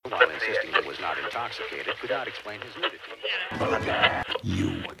not intoxicated, could not explain his nudity.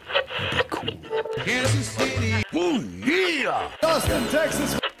 You be cool. Kansas City. Ooh, yeah! Austin,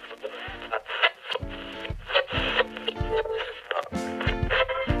 Texas.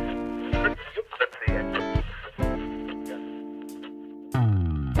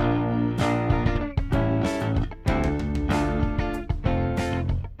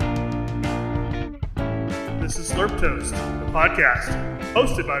 This is Slurp Toast, the podcast,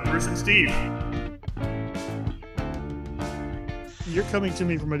 hosted by Bruce and Steve. You're coming to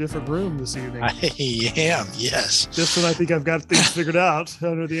me from a different room this evening. I am, yes. Just when I think I've got things figured out, I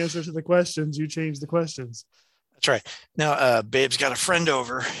know the answer to the questions, you change the questions. That's right. Now, Babe's got a friend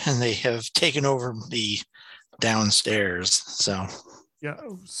over, and they have taken over the downstairs. So, Yeah.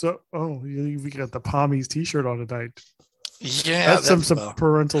 So, we got the Pommies t-shirt on tonight. yeah, That's some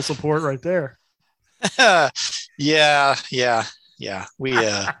parental support right there. yeah. We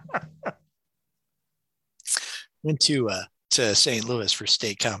went to St. Louis for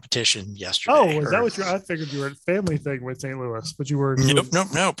state competition yesterday. Oh, was that what I figured you were at family thing with St. Louis, but you were.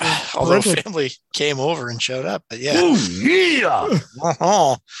 Nope. Although family came over and showed up, but yeah. Ooh, yeah!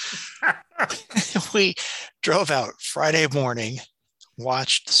 We drove out Friday morning,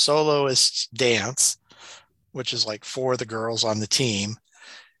 watched soloists dance, which is like 4 of the girls on the team,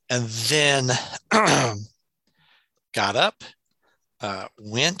 and then got up,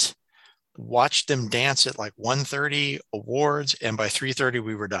 went, watched them dance at like 1:30 awards, and by 3:30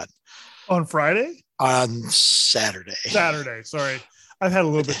 we were done. On Friday? On Saturday. Sorry. I've had a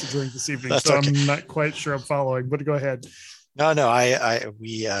little bit to drink this evening, so okay. I'm not quite sure I'm following, but go ahead. No,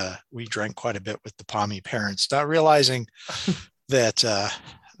 we drank quite a bit with the Pommy parents, not realizing that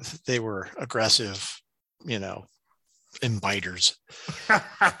they were aggressive, imbiters.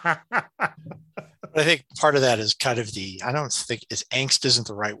 I think part of that is kind of I don't think angst isn't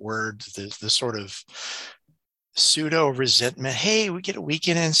the right word. The sort of pseudo resentment. Hey, we get a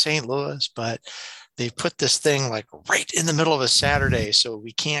weekend in St. Louis, but they put this thing like right in the middle of a Saturday, so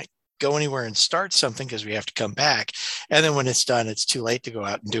we can't go anywhere and start something because we have to come back. And then when it's done, it's too late to go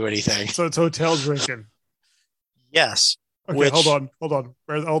out and do anything. So it's hotel drinking. Yes. Okay, hold on.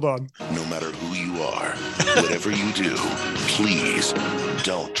 No matter who you are, whatever you do, please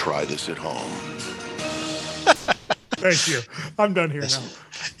don't try this at home. Thank you. I'm done here now.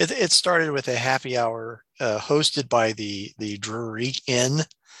 It started with a happy hour hosted by the Drury Inn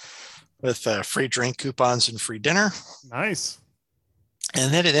with free drink coupons and free dinner. Nice.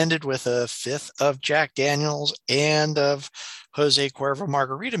 And then it ended with a 5th of Jack Daniels and of Jose Cuervo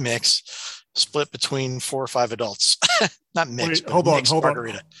margarita mix, split between 4 or 5 adults. Not mixed, but mixed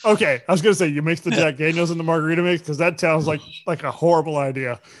margarita. Okay, I was going to say you mix the Jack Daniels and the margarita mix because that sounds like a horrible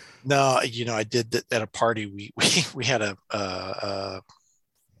idea. No, I did that at a party. We had a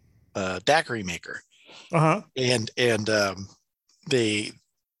daiquiri maker, and they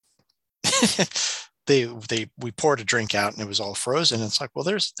we poured a drink out and it was all frozen. It's like, well,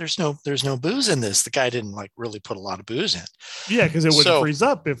 there's no booze in this. The guy didn't really put a lot of booze in. Yeah, because it wouldn't freeze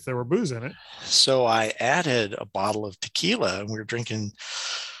up if there were booze in it. So I added a bottle of tequila, and we were drinking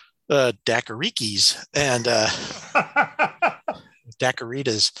daiquiris and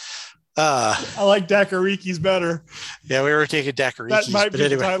daiquiritas. I like daiquiris better. Yeah, we were taking daiquiris. That might be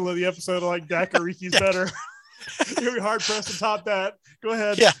the title of the episode. I like daiquiris better. You'll be hard pressed to top that. Go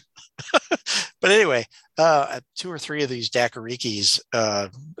ahead. Yeah. But anyway, 2 or 3 of these daiquiris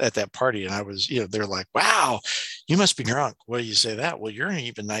at that party, and I was, they're like, "Wow, you must be drunk." What do you say that? Well, you're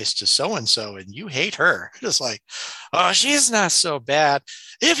even nice to so and so, and you hate her. Just like, oh, she's not so bad.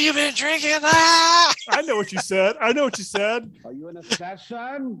 If you've been drinking, I know what you said. Are you an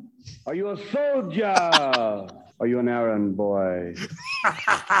assassin? Are you a soldier? Are you an errand boy?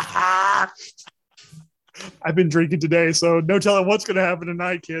 I've been drinking today, so no telling what's going to happen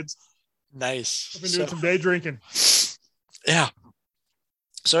tonight, kids. Nice. I've been doing some day drinking. Yeah.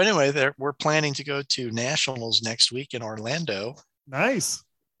 So anyway, we're planning to go to Nationals next week in Orlando. Nice.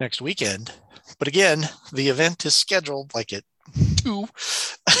 Next weekend. But again, the event is scheduled like at 2.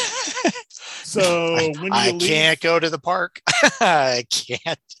 So I can't go to the park. I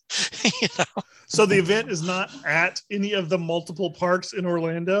can't. So the event is not at any of the multiple parks in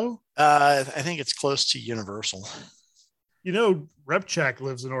Orlando? I think it's close to Universal. Repchak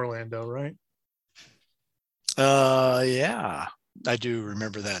lives in Orlando, right? Yeah. I do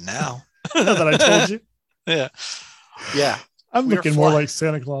remember that now. That I told you? Yeah. I'm looking more like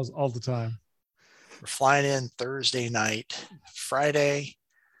Santa Claus all the time. We're flying in Thursday night. Friday,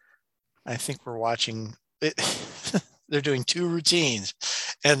 I think we're watching it. They're doing 2 routines,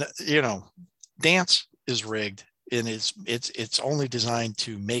 and dance is rigged, and it's only designed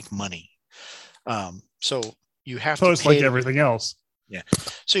to make money. So you have So to it's like pay everything else. Yeah.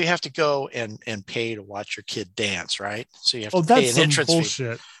 So you have to go and pay to watch your kid dance, right? So you have Oh, to pay that's an some entrance fee.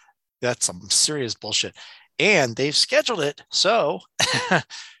 bullshit. That's some serious bullshit. And they've scheduled it. So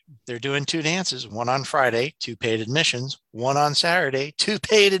they're doing 2 dances, one on Friday, 2 paid admissions, one on Saturday, 2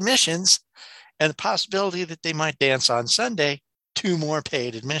 paid admissions, and the possibility that they might dance on Sunday, 2 more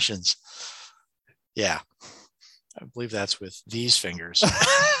paid admissions. Yeah. I believe that's with these fingers.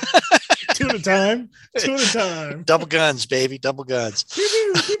 2 at a time. 2 at a time. Double guns, baby. Double guns. Pew,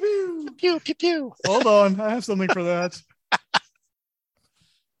 pew, pew, pew. Pew, pew, pew. Hold on. I have something for that.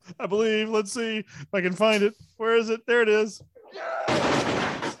 I believe. Let's see if I can find it. Where is it? There it is.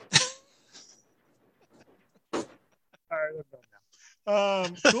 All right, I'm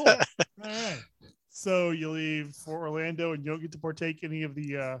done now. Cool. All right. So you leave for Orlando and you don't get to partake any of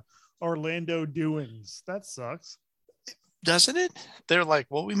the Orlando doings. That sucks. Doesn't it? They're like,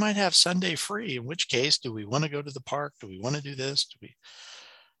 well, we might have Sunday free. In which case, do we want to go to the park? Do we want to do this?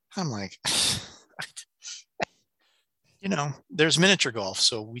 I'm like, there's miniature golf.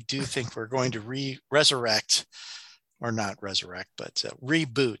 So we do think we're going to resurrect, or not resurrect, but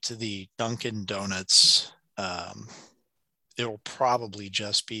reboot the Dunkin' Donuts. It'll probably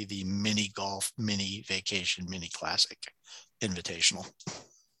just be the mini golf, mini vacation, mini classic invitational.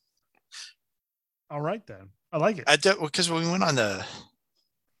 All right, then. I like it. Because when we went on the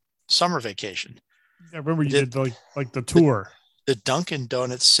summer vacation, I remember you did like the tour. The Dunkin'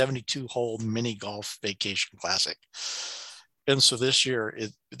 Donuts 72-hole mini golf vacation classic. And so this year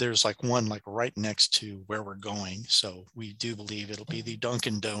there's like one like right next to where we're going. So we do believe it'll be the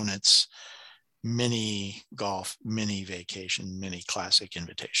Dunkin' Donuts mini golf, mini vacation, mini classic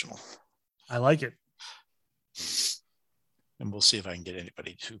invitational. I like it. And we'll see if I can get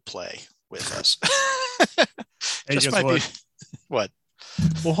anybody to play with us. Hey, guess what? What?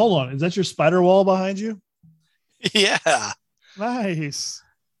 Well, hold on. Is that your spider wall behind you? Yeah. Nice.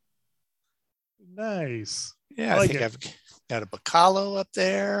 Nice. Yeah, I think I've got a Bacalo up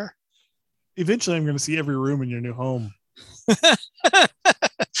there. Eventually, I'm going to see every room in your new home.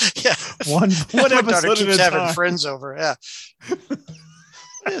 Yeah. One episode keeps having time. friends over. Yeah.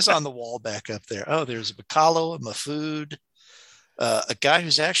 What is on the wall back up there? Oh, there's a Bacalo, a Mafood, a guy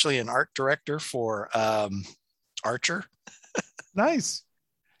who's actually an art director for Archer. Nice.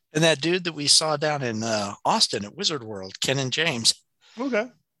 And that dude that we saw down in Austin at Wizard World, Ken and James. Okay.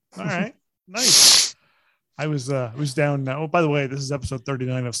 All right. Nice. I was down now. Oh, by the way, this is episode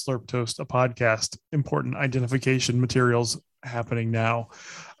 39 of Slurp Toast, a podcast. Important identification materials happening now.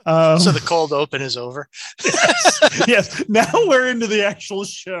 So the cold open is over. Yes. Yes. Now we're into the actual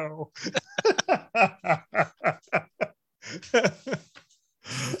show.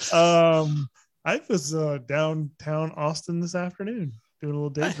 I was downtown Austin this afternoon doing a little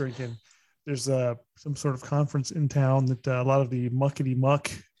day drinking. There's some sort of conference in town that a lot of the muckety muck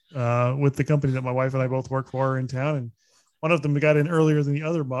with the company that my wife and I both work for are in town, and one of them got in earlier than the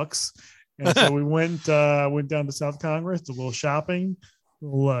other mucks, and so we went down to South Congress, did a little shopping, a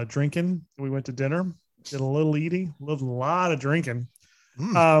little drinking. We went to dinner, did a little eating, a lot of drinking.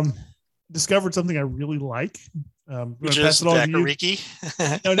 Discovered something I really like. Which is daiquiri.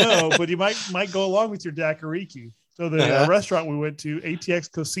 No, but you might go along with your daiquiri. So the restaurant we went to,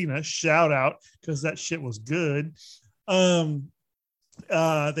 ATX Cocina, shout out, because that shit was good. They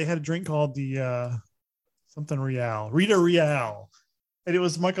had a drink called the something Real, Rita Real, and it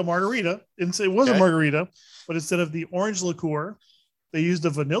was like a margarita. And so it was a margarita, but instead of the orange liqueur, they used a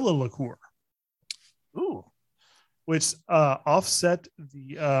vanilla liqueur. Ooh, which offset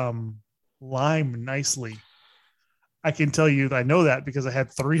the lime nicely. I can tell you that I know that because I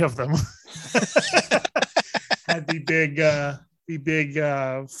had 3 of them. Had the big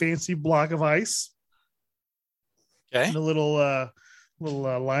fancy block of ice. Okay. And a little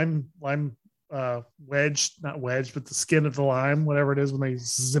lime wedge, not wedge, but the skin of the lime, whatever it is when they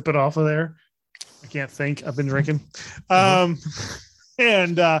zip it off of there. I can't think. I've been drinking. And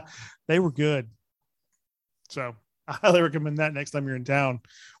they were good. So I highly recommend that next time you're in town.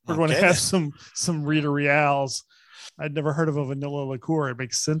 We're going to have some Rita Reals. I'd never heard of a vanilla liqueur. It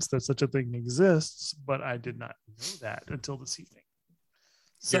makes sense that such a thing exists, but I did not know that until this evening.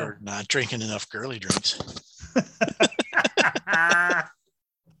 So you're not drinking enough girly drinks.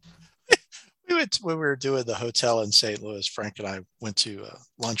 When we were doing the hotel in St. Louis, Frank and I went to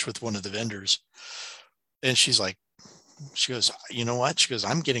lunch with one of the vendors, and she goes, you know what? She goes,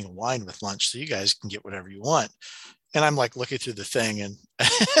 I'm getting a wine with lunch, so you guys can get whatever you want. And I'm like looking through the thing, and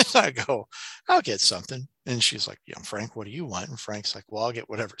I go, I'll get something. And she's like, Frank, what do you want? And Frank's like, well, I'll get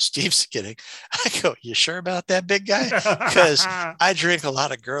whatever Steve's getting. I go, you sure about that, big guy? Because I drink a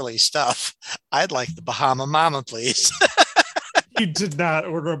lot of girly stuff. I'd like the Bahama Mama, please. You did not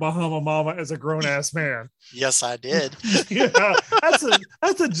order a Bahama Mama as a grown-ass man. Yes, I did. Yeah,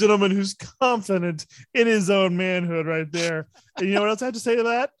 that's a gentleman who's confident in his own manhood right there. And you know what else I have to say to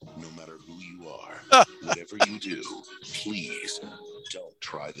that? No matter who you are, whatever you do, please don't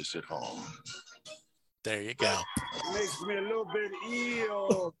try this at home. There you go. Makes me a little bit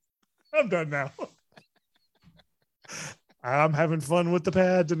ill. I'm done now. I'm having fun with the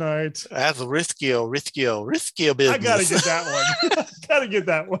pad tonight. That's Rithgio business. I gotta get that one. Gotta get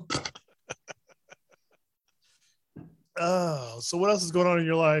that one. Oh, so what else is going on in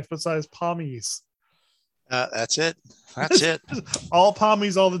your life besides pommies? That's it. That's it. All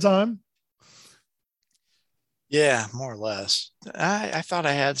pommies all the time? Yeah, more or less. I thought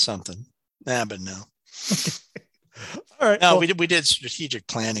I had something. But no. All right. No, well, we did strategic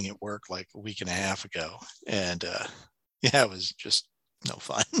planning at work like a week and a half ago. And yeah, it was just no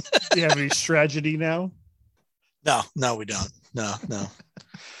fun. Do you have any strategy now? No, we don't. No.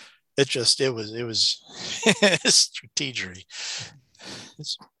 It was strategy.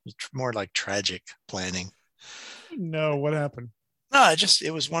 It's more like tragic planning. No, what happened? No,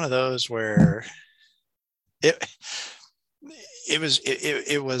 it was one of those where it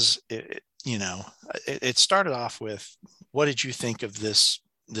started off with, what did you think of this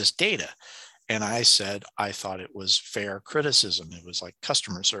data? And I said, I thought it was fair criticism. It was like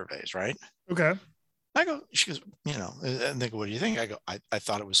customer surveys, right? Okay. She goes, and they go, what do you think? I go, I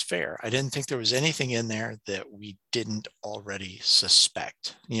thought it was fair. I didn't think there was anything in there that we didn't already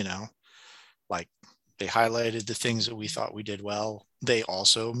suspect, like they highlighted the things that we thought we did well. They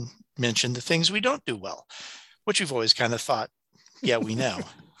also mentioned the things we don't do well, which we've always kind of thought, yeah, we know,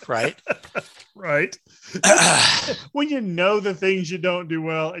 right? Right. When you know the things you don't do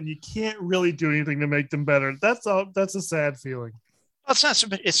well and you can't really do anything to make them better. That's a sad feeling. Well, it's not,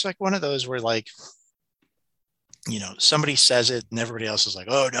 it's like one of those where like, somebody says it and everybody else is like,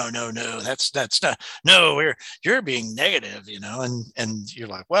 oh, no, that's not, no, you're being negative, and you're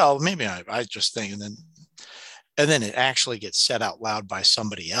like, well, maybe I just think, and then it actually gets said out loud by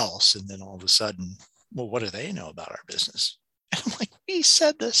somebody else. And then all of a sudden, well, what do they know about our business? And I'm like, we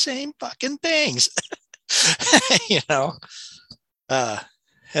said the same fucking things, and I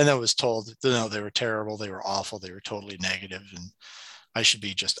was told, no, they were terrible. They were awful. They were totally negative, and I should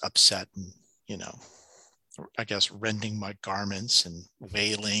be just upset and, I guess rending my garments and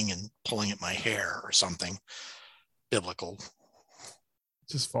wailing and pulling at my hair or something biblical.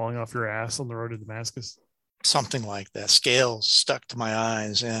 Just falling off your ass on the road to Damascus. Something like that. Scales stuck to my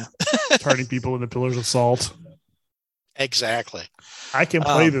eyes. Yeah. Turning people into pillars of salt. Exactly. I can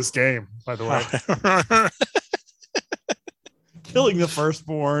play this game, by the way. Killing the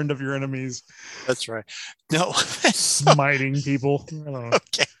firstborn of your enemies. That's right. No. Smiting people. I don't know.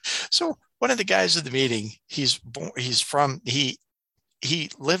 Okay. So one of the guys at the meeting, he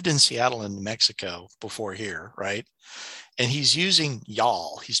lived in Seattle and New Mexico before here, right? And he's using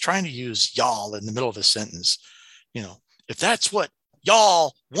y'all. He's trying to use y'all in the middle of a sentence. If that's what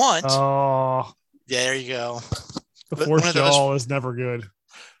y'all want. Oh, there you go. The forced y'all is never good.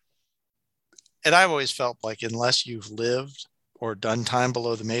 And I've always felt like unless you've lived or done time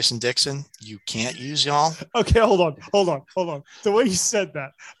below the Mason-Dixon, you can't use y'all. Okay, hold on. The way you said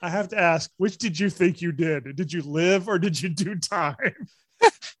that, I have to ask, which did you think you did? Did you live or did you do time?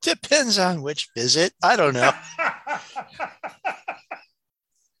 Depends on which visit. I don't know.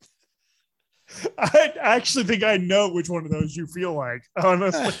 I actually think I know which one of those you feel like,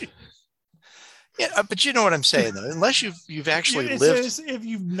 honestly. Yeah, but you know what I'm saying, though. Unless you've actually lived.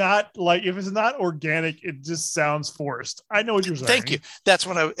 If it's not organic, it just sounds forced. I know what you're saying. Thank you. That's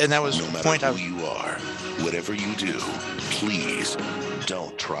what that was no the point. Who you are, whatever you do, please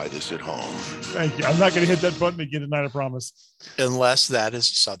don't try this at home. Thank you. I'm not going to hit that button again tonight, I promise. Unless that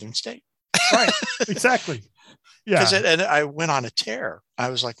is a Southern state. Right. Exactly. Yeah. And I went on a tear. I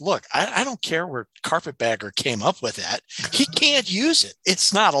was like, look, I don't care where Carpetbagger came up with that. He can't use it.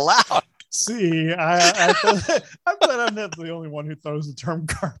 It's not allowed. See, I thought I'm not the only one who throws the term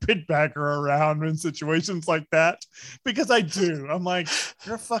carpetbagger around in situations like that, because I do. I'm like,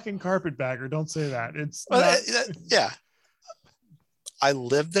 you're a fucking carpetbagger. Don't say that. Yeah. I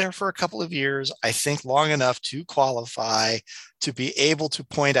lived there for a couple of years. I think long enough to qualify to be able to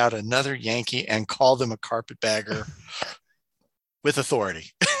point out another Yankee and call them a carpetbagger with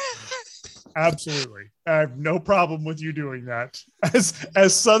authority. Absolutely. I have no problem with you doing that.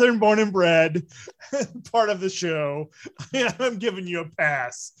 As Southern born and bred part of the show, I'm giving you a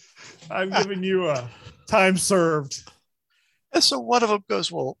pass. I'm giving you a time served. And so one of them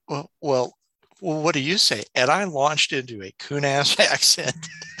goes, well, what do you say? And I launched into a coon-ass accent.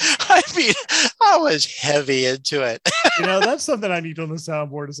 I mean, I was heavy into it. That's something I need on the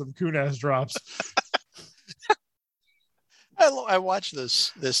soundboard is some coon-ass drops. I watched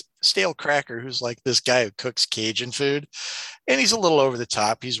this Stale Cracker, who's like this guy who cooks Cajun food, and he's a little over the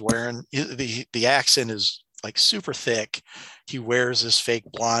top. He's wearing the accent is like super thick. He wears this fake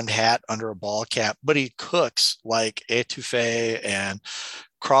blonde hat under a ball cap, but he cooks like etouffee and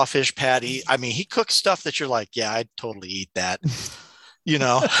crawfish patty. I mean, he cooks stuff that you're like, yeah, I'd totally eat that.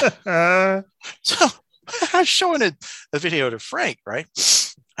 So I was showing a video to Frank, right?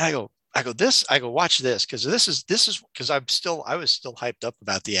 I go, watch this, because this is because I was still hyped up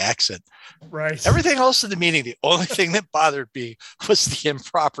about the accent. Right. Everything else in the meeting, the only thing that bothered me was the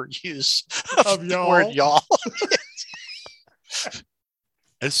improper use of the word y'all.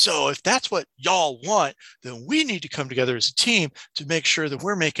 And so if that's what y'all want, then we need to come together as a team to make sure that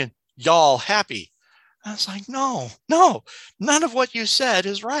we're making y'all happy. I was like, no, none of what you said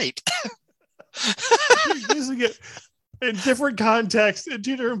is right. You're using it in different contexts, in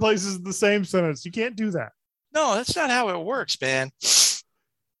two different places in the same sentence. You can't do that. No, that's not how it works, man.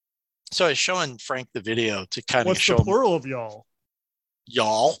 So I was showing Frank the video to kind of show What's the plural of y'all?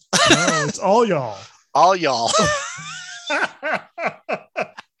 Y'all. No, it's all y'all. All y'all.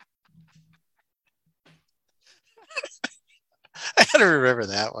 I gotta remember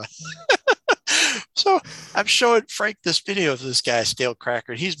that one. So I'm showing Frank this video of this guy, Stale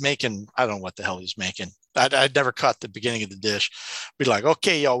Cracker. He's making, I don't know what the hell he's making. I'd never caught the beginning of the dish. Be like,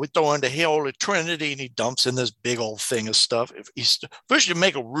 okay, y'all, we throw in the Holy Trinity, and he dumps in this big old thing of stuff. First you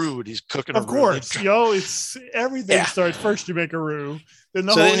make a roux, and he's cooking of a roux. Of course, it's everything starts first. You make a roux, then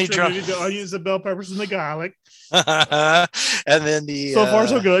the Holy Trinity, the onions, the bell peppers, and the garlic. And then so far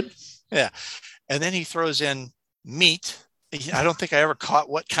so good. Yeah, and then he throws in meat. I don't think I ever caught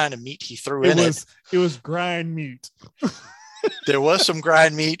what kind of meat he threw in it. It was grind meat. There was some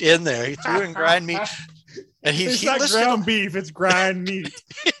grind meat in there. He threw in grind meat. And it's not ground beef, it's grind meat.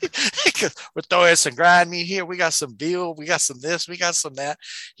 We're throwing some grind meat here. We got some veal. We got some this. We got some that.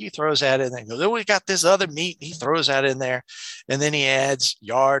 He throws that in there. He goes, then we got this other meat. He throws that in there. And then he adds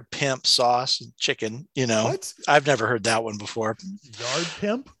yard pimp sauce and chicken. What? I've never heard that one before. Yard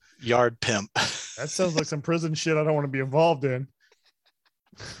pimp? Yard pimp. That sounds like some prison shit I don't want to be involved in.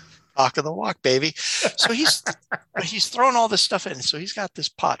 Talk of the walk, baby. So he's throwing all this stuff in. So he's got this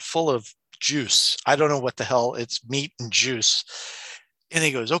pot full of juice. I don't know what the hell. It's meat and juice. And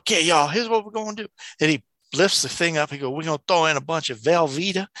he goes, okay, y'all, here's what we're going to do. And he lifts the thing up. He goes, we're going to throw in a bunch of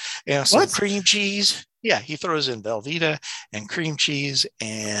Velveeta and some cream cheese. Yeah, he throws in Velveeta and cream cheese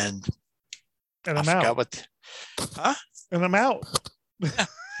and I'm out. And I'm out.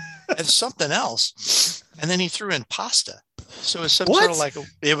 And something else. And then he threw in pasta. So it's some sort of like,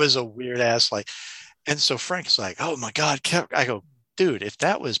 it was a weird ass and so Frank's like, oh my God. I go, dude, if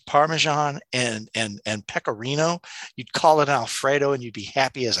that was Parmesan and pecorino, you'd call it Alfredo and you'd be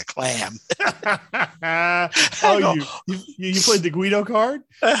happy as a clam. You played the Guido card?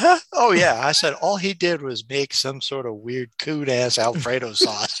 Uh-huh. Oh yeah. I said, all he did was make some sort of weird coon ass Alfredo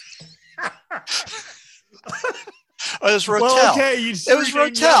sauce. Oh, it was Rotel. Well, okay, it was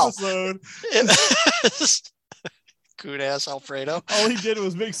Rotel. Coon ass Alfredo. All he did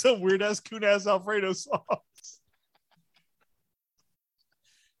was make some weird ass coon ass Alfredo sauce.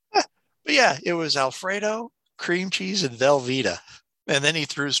 But yeah, it was Alfredo, cream cheese, and Velveeta. And then he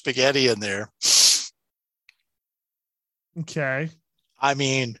threw spaghetti in there. Okay. I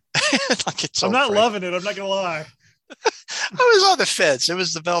mean, I'm not loving it. I'm not going to lie. I was on the fence. It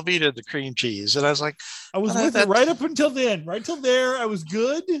was the Velveeta and the cream cheese. And I was like, I was with it right up until then. Right till there, I was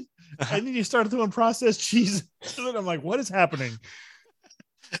good. And then you started throwing processed cheese. And I'm like, what is happening?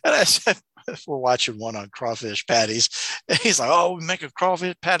 And I said, we're watching one on crawfish patties. And he's like, oh, we make a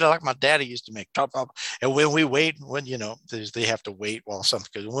crawfish patty like my daddy used to make. And when we wait, they have to wait while something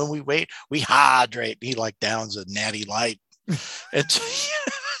goes. When we wait, we hydrate. He downs a natty light. And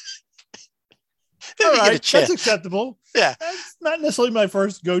all right, that's acceptable. Yeah. That's not necessarily my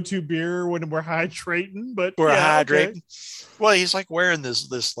first go-to beer when we're hydrating, but we're hydrating. Okay. Well, he's wearing this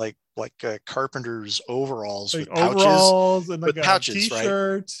carpenter's overalls with pouches, and like pouches,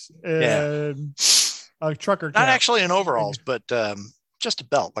 t-shirt, right? And a trucker cap. Not actually in overalls, but just a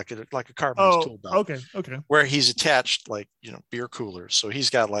belt, like a carpenter's tool belt. Okay. Where he's attached beer coolers. So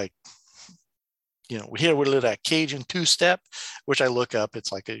he's got we hit a little of that Cajun two-step, which I look up.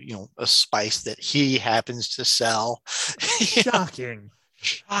 It's like a spice that he happens to sell. Shocking.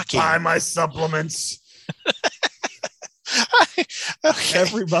 Shocking. Buy my supplements. Okay.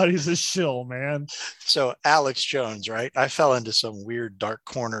 Everybody's a shill, man. So Alex Jones, right? I fell into some weird dark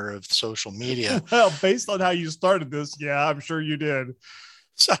corner of social media. Well, based on how you started this, yeah, I'm sure you did.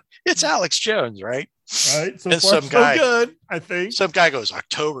 So it's Alex Jones, right? Right. So And far, some guy- so good, I think. Some guy goes,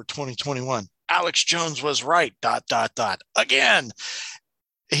 October 2021. Alex Jones was right. ... Again,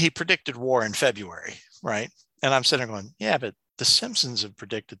 he predicted war in February, right? And I'm sitting there going, yeah, but the Simpsons have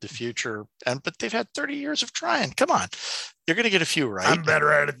predicted the future, but they've had 30 years of trying. Come on, you're going to get a few right. I'm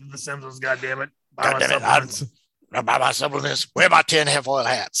better at it than the Simpsons. God damn it! Buy my God damn it, supplements. I buy my supplements. Wear my tinfoil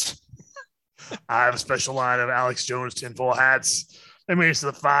hats. I have a special line of Alex Jones tinfoil hats. They made it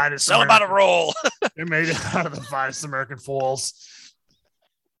the finest. Sell about a roll. They made it out of the finest American foils.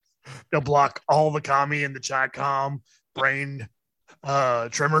 They'll block all the commie and the Chi-Com brain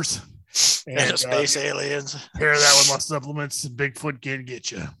tremors. And the space aliens. Pair that with my supplements. Bigfoot can't get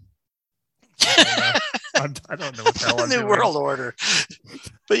you. I don't know what the hell I'm New doing. World Order.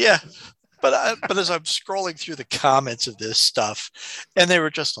 But yeah, but as I'm scrolling through the comments of this stuff, and they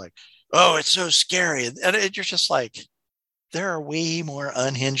were just like, "Oh, it's so scary," and you're just like, there are way more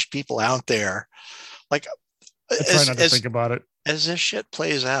unhinged people out there. Like, I try not to think about it. As this shit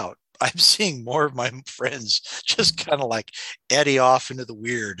plays out, I'm seeing more of my friends just kind of like eddy off into the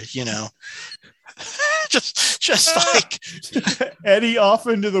weird, just like Eddie off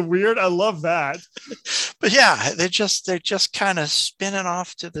into the weird. I love that. But yeah, they're just kind of spinning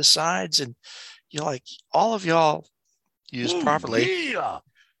off to the sides, and you're like, all of y'all used properly. Yeah.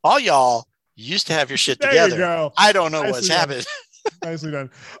 All y'all used to have your shit There together. you go. I don't know Nicely what's done. happening. Nicely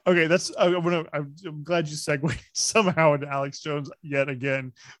done. Okay, I'm glad you segued somehow into Alex Jones yet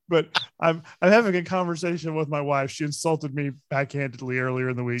again. But I'm having a conversation with my wife. She insulted me backhandedly earlier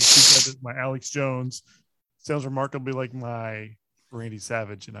in the week. She said that my Alex Jones sounds remarkably like my Randy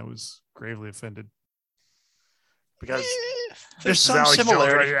Savage, and I was gravely offended because There's this is some Alex Jones right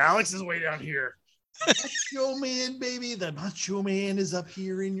similarity. here. Alex is way down here. Macho Man, baby. The Macho Man is up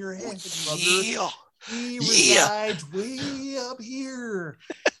here in your head, brother. Yeah. He Yeah. resides way up here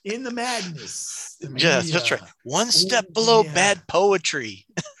in the madness. Yeah, that's right. One step below yeah. bad poetry.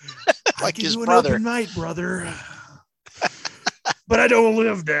 I Like can his do an brother. open mic, brother. But I don't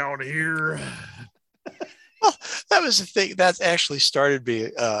live down here. Well, that was the thing that actually started me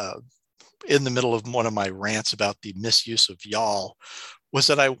in the middle of one of my rants about the misuse of y'all. Was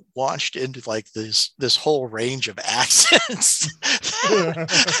that I launched into like this whole range of accents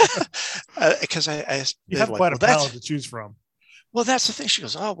because I You have like, quite a well, palette to choose from. well, that's the thing. She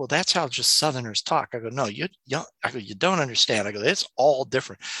goes, oh, well, that's how just Southerners talk. I go, no, you don't understand. I go, it's all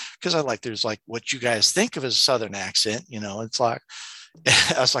different because there's like what you guys think of as Southern accent. It's like,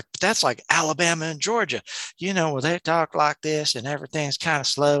 I was like, but that's like Alabama and Georgia, where they talk like this and everything's kind of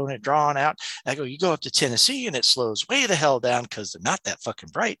slow and drawn out. I go, you go up to Tennessee and it slows way the hell down because they're not that fucking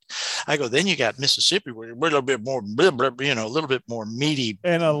bright. I go, then you got Mississippi where we're a little bit more, blah, blah, a little bit more meaty.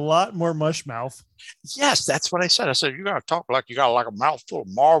 And a lot more mush mouth. Yes, that's what I said. I said, you got to talk like you got like a mouthful of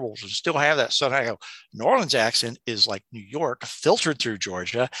marbles and still have that. So I go, New Orleans accent is like New York filtered through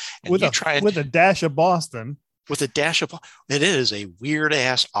Georgia. And With a dash of Boston. With a dash of, it is a weird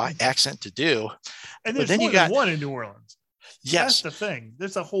ass accent to do. And But there's then you more got than one in New Orleans. Yes. That's the thing.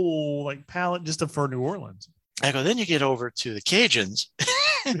 There's a whole like palette just for New Orleans. I go, then you get over to the Cajuns.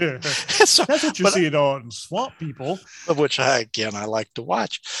 So, That's what you see it on Swamp People. of which I like to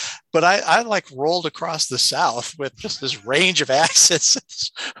watch. But I like rolled across the South with just this range of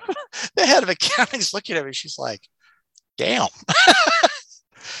accents. The head of accounting's looking at me. She's like, damn.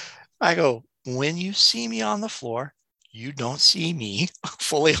 I go, when you see me on the floor, you don't see me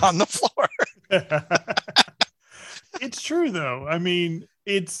fully on the floor. It's true though. And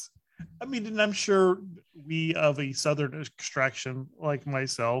I'm sure we of a Southern extraction like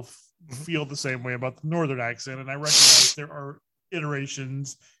myself feel the same way about the Northern accent. And I recognize there are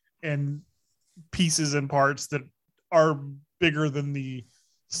iterations and pieces and parts that are bigger than the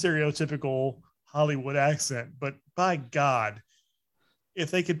stereotypical Hollywood accent. But by God, if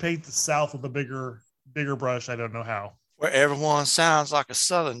they could paint the South with a bigger brush, I don't know how. Where everyone sounds like a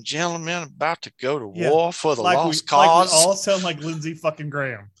Southern gentleman about to go to war for the lost Like cause. we all sound like Lindsey fucking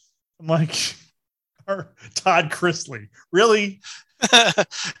Graham. I'm like, or Todd Chrisley. Really? I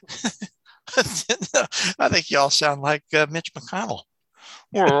think y'all sound like Mitch McConnell.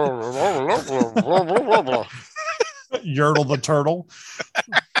 Yertle the turtle.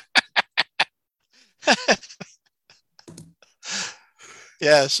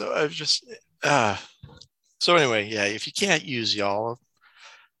 Yeah, so I was just, So anyway, yeah, if you can't use y'all,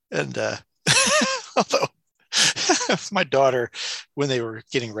 and although my daughter, when they were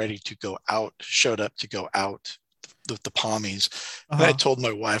getting ready to go out, showed up to go out with the Pommies. And I told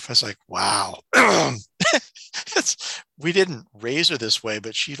my wife, I was like, wow, we didn't raise her this way,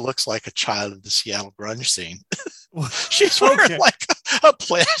 but she looks like a child of the Seattle grunge scene. She's wearing like a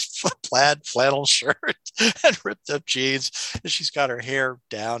plaid flannel shirt and ripped up jeans. And she's got her hair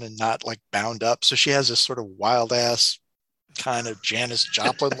down and not like bound up. So she has this sort of wild ass kind of Janis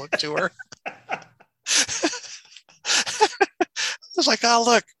Joplin look to her. I was like, oh,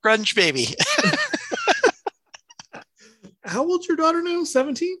 look, grunge baby. How old's your daughter now?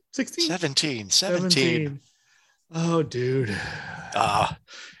 17? 16? 17. Oh, dude.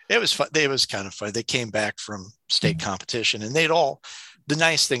 It was fun. It was kind of fun. They came back from state competition, and the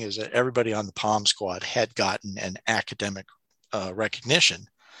nice thing is that everybody on the Pom squad had gotten an academic recognition.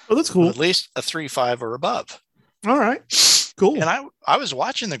 Oh, that's cool. At least a 3.5 or above. All right. Cool. And I was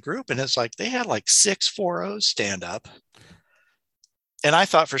watching the group, and it's like they had like 6 4.0s stand up. And I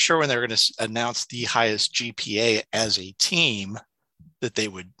thought for sure when they were going to announce the highest GPA as a team that they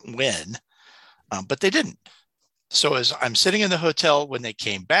would win, but they didn't. So as I'm sitting in the hotel when they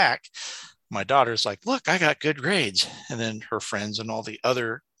came back, my daughter's like, look, I got good grades. And then her friends and all the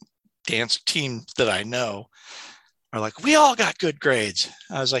other dance teams that I know are like, we all got good grades.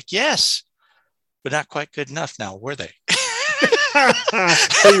 I was like, yes, but not quite good enough now, were they?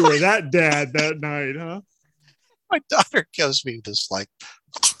 So you were that dad that night, huh? My daughter gives me this like,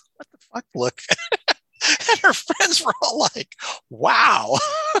 what the fuck look? And her friends were all like, wow.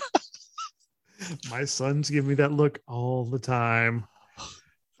 My sons give me that look all the time. I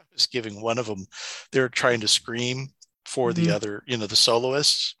was giving one of them, they were trying to scream for the other, the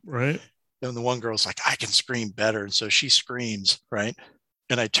soloists. Right. And the one girl's like, I can scream better. And so she screams, right?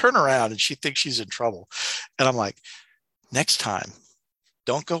 And I turn around and she thinks she's in trouble. And I'm like, next time,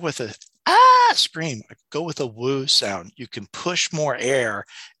 don't go with a scream. Go with a woo sound. You can push more air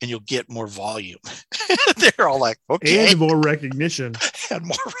and you'll get more volume. They're all like, okay. And more recognition. And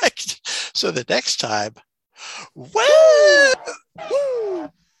more recognition. So the next time, woo!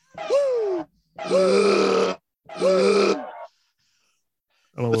 Woo! Woo! Woo!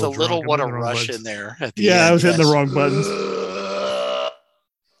 With a little what a rush in there at the end. I was hitting the wrong buttons.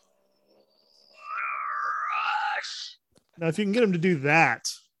 Now, if you can get them to do that,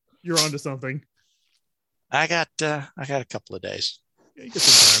 you're onto something. I got a couple of days. Yeah, you get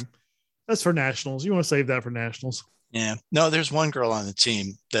some time. That's for nationals. You want to save that for nationals. Yeah. No, there's one girl on the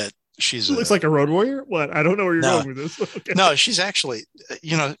team that she looks like a road warrior. What? I don't know where you're going with this. Okay. No, she's actually,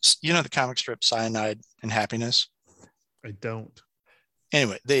 the comic strip Cyanide and Happiness. I don't.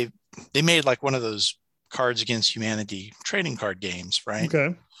 Anyway, they made like one of those Cards Against Humanity trading card games, right?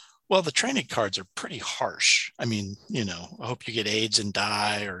 Okay. Well, the trading cards are pretty harsh. I mean, I hope you get AIDS and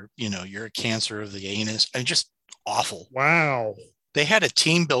die, or, you're a cancer of the anus. I mean, just awful. Wow. They had a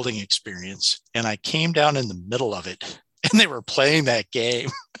team building experience, and I came down in the middle of it, and they were playing that game.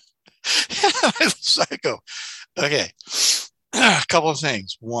 So I go, okay, a couple of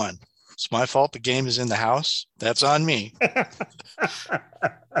things. One, it's my fault the game is in the house. That's on me.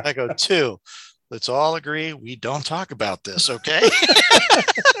 I go, 2, let's all agree we don't talk about this, okay?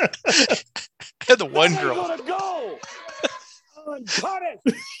 And the one girl. Go. Cut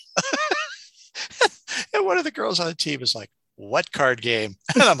it. And one of the girls on the team is like, what card game?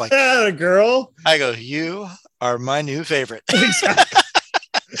 And I'm like, girl. I go, you are my new favorite. Exactly.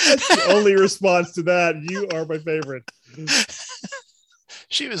 That's the only response to that. You are my favorite.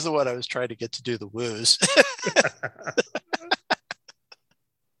 She was the one I was trying to get to do the woos.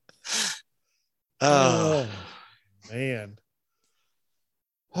 Oh, man.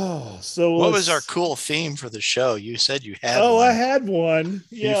 Oh, so what was our cool theme for the show? You said you had one. I had one.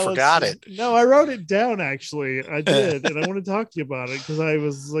 Yeah, you forgot it. No, I wrote it down, actually. I did. And I want to talk to you about it because I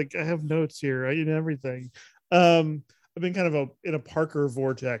was like, I have notes here. I did everything. I've been kind of in a Parker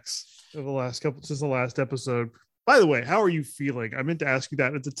vortex since the last episode. By the way, how are you feeling? I meant to ask you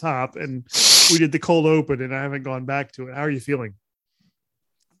that at the top, and we did the cold open, and I haven't gone back to it. How are you feeling?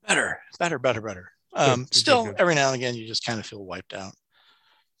 Better. Still, good. Every now and again, you just kind of feel wiped out.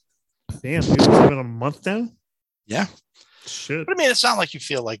 Damn, dude, it's been a month now? Yeah. Shit. But I mean, it's not like you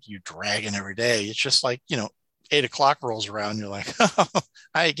feel like you're dragging every day. It's just like, 8 o'clock rolls around. You're like, oh,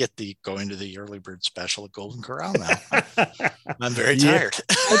 I get going to the early bird special at Golden Corral now. I'm very tired.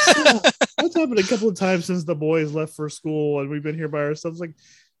 That's happened a couple of times since the boys left for school and we've been here by ourselves. Like,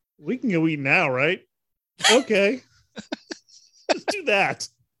 we can go eat now, right? Okay. Let's do that.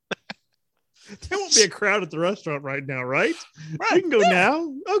 There won't be a crowd at the restaurant right now, right? We can go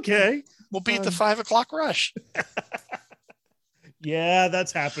now. Okay. We'll beat the 5 o'clock rush. Yeah,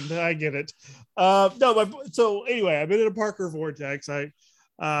 that's happened. I get it. So anyway, I've been in a Parker vortex. I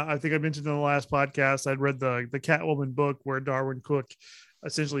think I mentioned in the last podcast I'd read the Catwoman book where Darwin Cook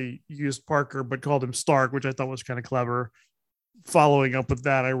essentially used Parker but called him Stark, which I thought was kind of clever. Following up with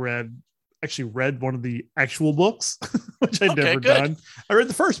that, I read one of the actual books, which I'd never done. I read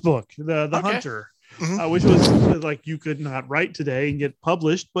the first book, the Hunter, which was like you could not write today and get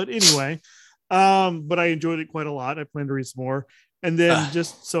published. But anyway, but I enjoyed it quite a lot. I plan to read some more. And then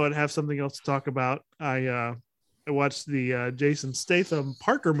just so I'd have something else to talk about, I watched the Jason Statham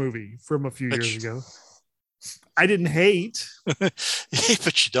Parker movie from a few years ago. I didn't hate,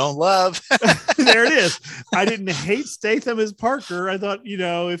 but you don't love. There it is. I didn't hate Statham as Parker. I thought,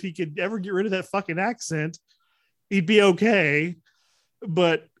 if he could ever get rid of that fucking accent, he'd be okay.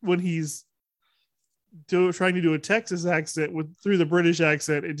 But when he's trying to do a Texas accent through the British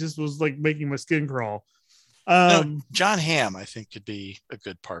accent, it just was like making my skin crawl. John Hamm, I think, could be a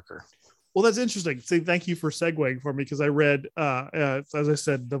good Parker. Well, that's interesting. See, thank you for segueing for me because I read, as I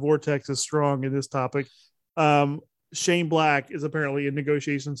said, the vortex is strong in this topic. Shane Black is apparently in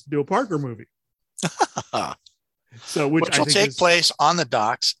negotiations to do a Parker movie. So which will take place on the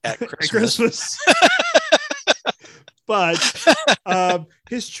docks at Christmas. But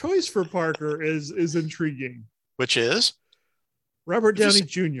his choice for Parker is intriguing. Which is Robert Downey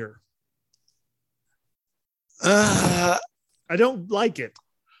Jr. I don't like it.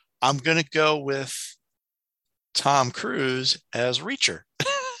 I'm gonna go with Tom Cruise as Reacher.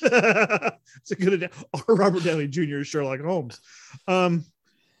 It's a good or Robert Downey Jr. as Sherlock Holmes.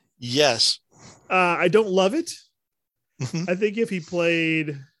 Yes. I don't love it. I think if he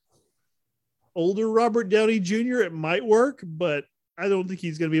played older Robert Downey Jr., it might work, but I don't think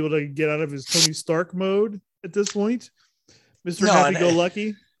he's going to be able to get out of his Tony Stark mode at this point. Mr.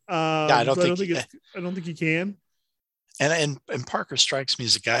 Happy-Go-Lucky. I don't think he can. And Parker strikes me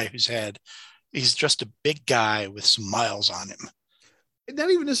as a guy he's just a big guy with some miles on him. Not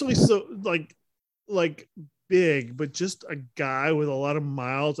even necessarily so like big, but just a guy with a lot of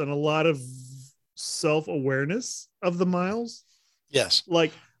miles and a lot of self-awareness of the miles. Yes.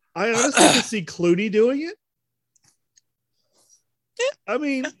 Like I honestly could see Clooney doing it. I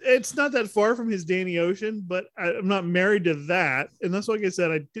mean, it's not that far from his Danny Ocean, but I'm not married to that. And that's like I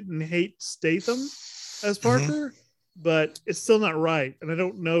said, I didn't hate Statham as Parker, but it's still not right. And I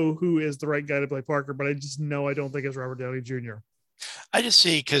don't know who is the right guy to play Parker, but I just know I don't think it's Robert Downey Jr. I just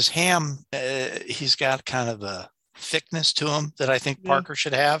see because Hamm, he's got kind of a thickness to him that I think Parker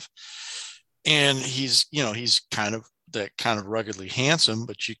should have. And he's kind of ruggedly handsome,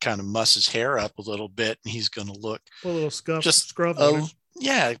 but you kind of muss his hair up a little bit and he's going to look a little scruff on him.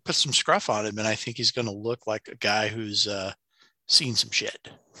 Yeah, put some scruff on him. And I think he's going to look like a guy who's seen some shit.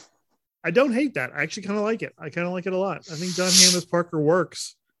 I don't hate that. I actually kind of like it. I kind of like it a lot. I think John Hamm as Parker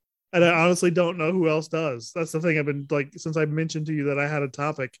works. And I honestly don't know who else does. That's the thing. I've been like, since I mentioned to you that I had a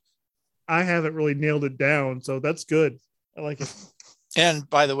topic, I haven't really nailed it down. So that's good. I like it. And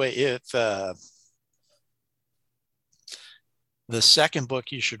by the way, if the second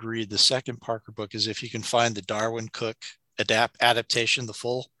book you should read, the second Parker book, is if you can find the Darwin Cook adaptation, the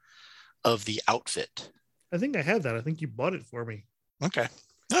full of The Outfit. I think I had that. I think you bought it for me. Okay.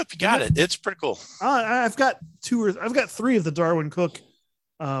 No, if you got it, it's pretty cool. I've got 3 of the Darwin Cook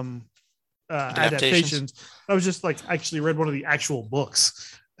adaptations. I was just like actually read one of the actual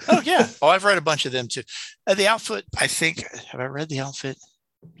books. Oh yeah. Oh, I've read a bunch of them too. The Outfit, I think. Have I read The Outfit?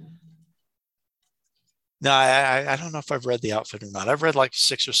 No, I don't know if I've read The Outfit or not. I've read like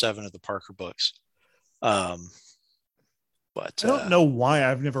 6 or 7 of the Parker books. But I don't know why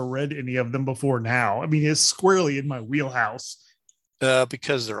I've never read any of them before now. I mean, it's squarely in my wheelhouse.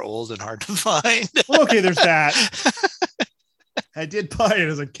 Because they're old and hard to find. Well, okay, there's that. I did buy it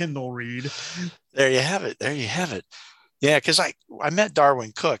as a Kindle read. There you have it. Yeah, because I met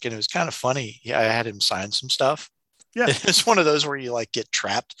Darwin Cook and it was kind of funny. Yeah, I had him sign some stuff. Yeah, it's one of those where you like get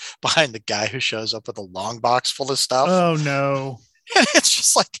trapped behind the guy who shows up with a long box full of stuff. Oh no! And it's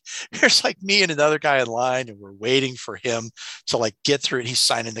just like there's like me and another guy in line, and we're waiting for him to like get through. And he's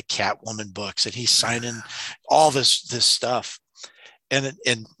signing the Catwoman books, and he's signing all this stuff. And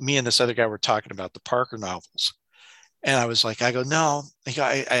me and this other guy were talking about the Parker novels. And I was like, I go, no.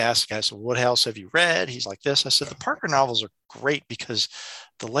 I asked the guy, so what else have you read? He's like this. I said, the Parker novels are great because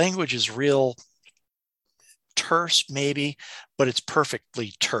the language is real terse, maybe, but it's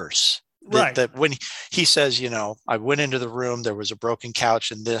perfectly terse. Right. That when he says, I went into the room, there was a broken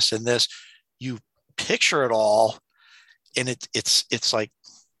couch and this, you picture it all. And it's like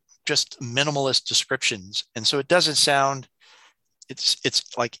just minimalist descriptions. And so it doesn't sound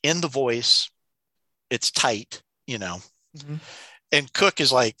it's like in the voice, it's tight, Mhm. and Cook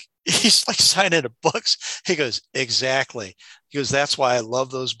is like, he's like signing the books. He goes, exactly. He goes, that's why I love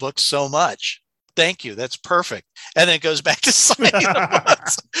those books so much. Thank you. That's perfect. And then it goes back to signing the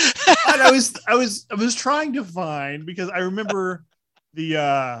books. And I was trying to find, because I remember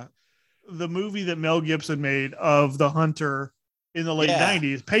the movie that Mel Gibson made of the hunter in the late Yeah.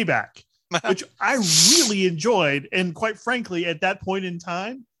 90s, Payback, which I really enjoyed. And quite frankly, at that point in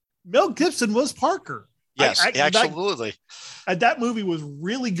time, Mel Gibson was Parker. Yes, I- absolutely. that movie was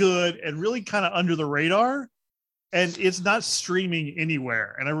really good and really kind of under the radar, and it's not streaming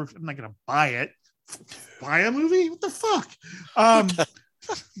anywhere. And I'm not going to buy it. Buy a movie? What the fuck?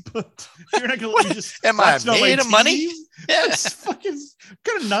 But you're not going to let me just Am I watch it on my made of money? TV? Yeah. That's fucking, what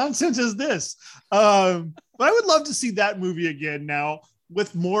kind of nonsense is this? But I would love to see that movie again now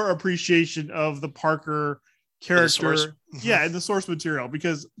with more appreciation of the Parker character. source. Yeah, and the source material,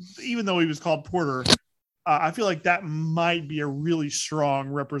 because even though he was called Porter, I feel like that might be a really strong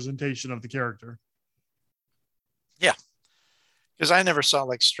representation of the character. Because I never saw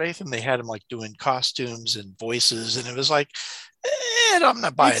like Stratham. They had him like doing costumes and voices, and it was like, I'm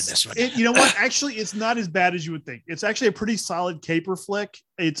not buying this one. You know what? Actually, it's not as bad as you would think. It's actually a pretty solid caper flick.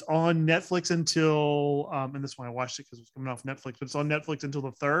 It's on Netflix until, and this one I watched it because it was coming off Netflix, but it's on Netflix until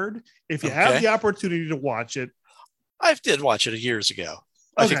the 3rd. If you have Okay. the opportunity to watch it. I did watch it years ago.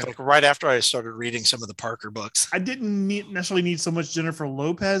 I think like right after I started reading some of the Parker books. I didn't necessarily need so much Jennifer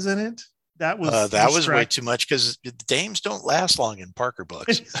Lopez in it. That was way too much, because dames don't last long in Parker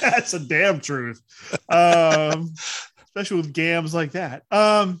books. That's a damn truth. Especially with gams like that.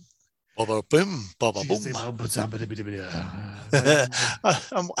 Bubba boom, bubba boom.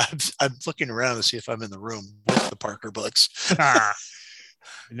 I'm looking around to see if I'm in the room with the Parker books.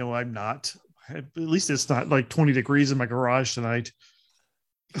 No, I'm not. At least it's not like 20 degrees in my garage tonight.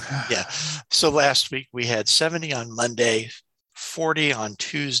 Yeah. So last week we had 70 on Monday, 40 on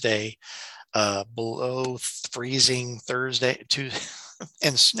Tuesday, below freezing Thursday,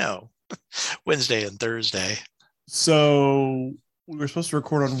 and snow Wednesday and Thursday. So we were supposed to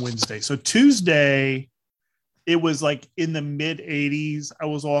record on Wednesday. So Tuesday, it was like in the mid 80s. I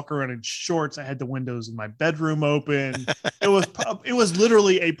was walking around in shorts. I had the windows in my bedroom open. It was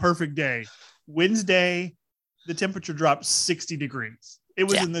literally a perfect day. Wednesday, the temperature dropped 60 degrees. It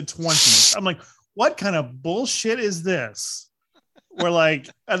was in the 20s. I'm like, what kind of bullshit is this?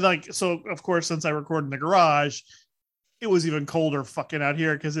 So of course, since I record in the garage, it was even colder fucking out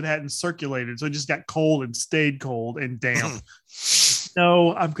here because it hadn't circulated. So it just got cold and stayed cold and damp.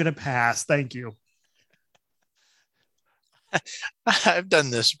 No, I'm going to pass. Thank you. I've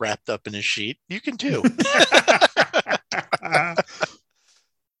done this wrapped up in a sheet. You can too.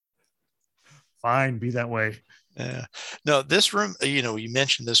 Fine, be that way. Yeah. No, this room, you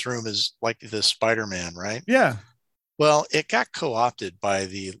mentioned this room is like the Spider-Man, right? Yeah. Well, it got co-opted by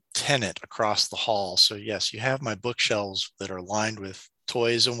the tenant across the hall. So yes, you have my bookshelves that are lined with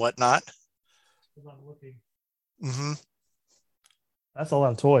toys and whatnot. Mm-hmm. That's a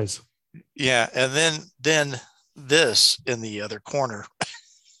lot of toys. Yeah. And then this in the other corner.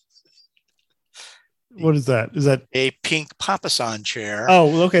 What is that? Is that a pink papasan chair?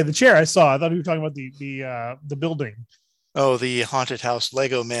 Oh, okay. The chair I saw. I thought you were talking about the building. Oh, the haunted house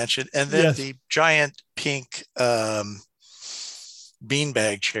Lego mansion, and then the giant pink beanbag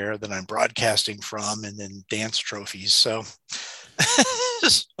chair that I'm broadcasting from, and then dance trophies. So,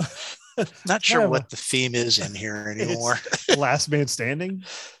 not sure what the theme is in here anymore. Last man standing.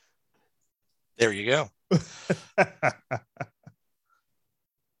 There you go.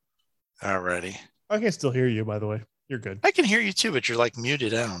 Alrighty. I can still hear you, by the way. You're good. I can hear you too, but you're like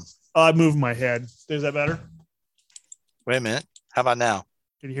muted down. I moved my head. Is that better? Wait a minute. How about now?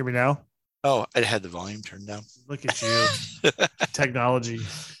 Can you hear me now? Oh, I had the volume turned down. Look at you. Technology.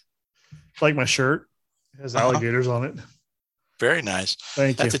 It's like my shirt. It has alligators on it. Very nice.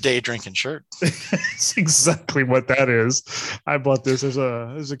 Thank you. That's a day drinking shirt. That's exactly what that is. I bought this. There's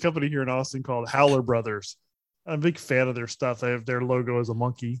a company here in Austin called Howler Brothers. I'm a big fan of their stuff. They have their logo as a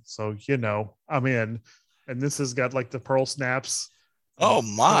monkey. So, I'm in. And this has got like the pearl snaps. Oh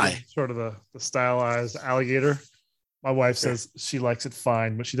my. Sort of the stylized alligator. My wife says she likes it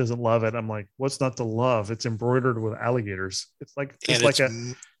fine, but she doesn't love it. I'm like, what's not to love? It's embroidered with alligators. It's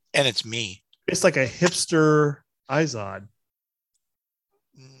me. It's like a hipster Izod.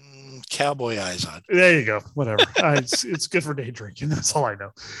 Cowboy Izod. There you go. Whatever. It's good for day drinking. That's all I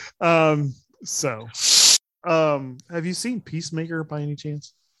know. Have you seen Peacemaker by any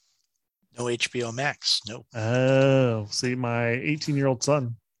chance? No HBO Max. No. Oh, see, my 18-year-old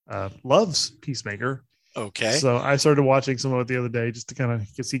son loves Peacemaker. Okay. So I started watching some of it the other day just to kind of,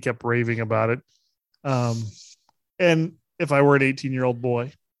 because he kept raving about it. And if I were an 18-year-old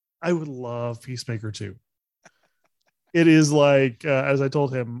boy, I would love Peacemaker 2. It is like, as I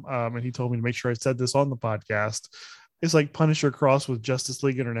told him, and he told me to make sure I said this on the podcast, it's like Punisher cross with Justice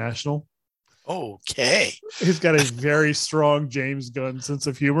League International. Okay. It's got a very strong James Gunn sense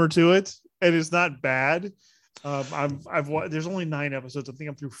of humor to it, and it's not bad. There's only 9 episodes. I think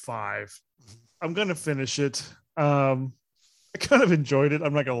I'm through 5. I'm gonna finish it. I kind of enjoyed it.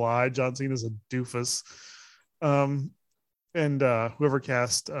 I'm not gonna lie. John Cena's a doofus. And whoever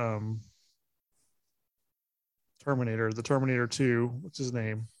cast the Terminator 2, what's his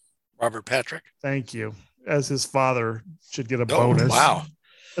name? Robert Patrick. Thank you. As his father should get a bonus. Wow.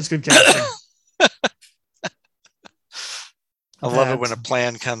 That's good casting. I love it when a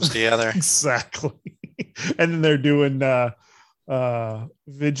plan comes together. Exactly. And then they're doing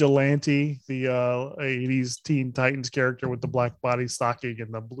Vigilante, the 80s Teen Titans character with the black body stocking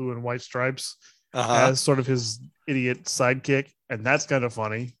and the blue and white stripes, as sort of his idiot sidekick. And that's kind of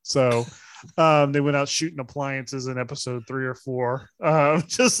funny. So they went out shooting appliances in episode 3 or 4,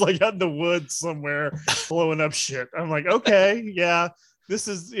 just like out in the woods somewhere, blowing up shit. I'm like, okay, yeah. This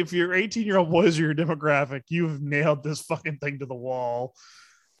is, if you're 18-year-old boys or your demographic, you've nailed this fucking thing to the wall.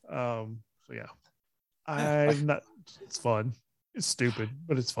 So yeah, it's fun. It's stupid,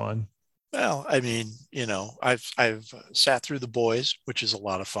 but it's fun. Well, I mean, I've sat through The Boys, which is a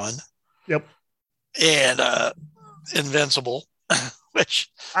lot of fun. Yep. And Invincible, which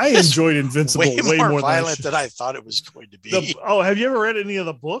I enjoyed Invincible way more violent than I thought it was going to be. Have you ever read any of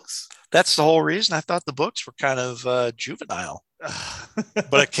the books? That's the whole reason I thought the books were kind of juvenile.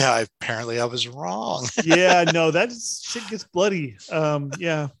 But apparently I was wrong. Yeah, no, that shit gets bloody.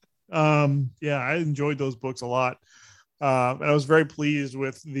 Yeah, I enjoyed those books a lot, and I was very pleased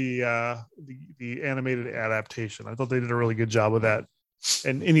with the animated adaptation. I thought they did a really good job with that.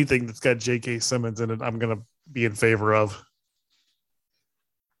 And anything that's got J.K. Simmons in it, I'm gonna be in favor of.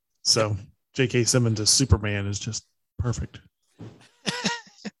 So J.K. Simmons as Superman is just perfect.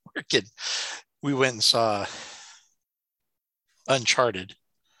 We went and saw Uncharted.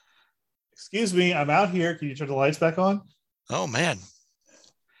 Excuse me, I'm out here. Can you turn the lights back on? Oh man.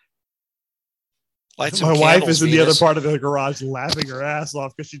 My wife is in the other part of the garage laughing her ass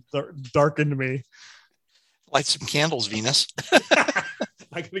off because she darkened me. Light some candles, Venus.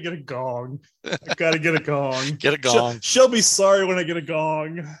 I gotta get a gong. Get a gong. She'll be sorry when I get a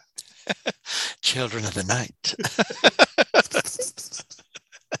gong. Children of the night.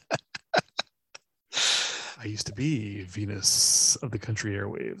 I used to be Venus of the country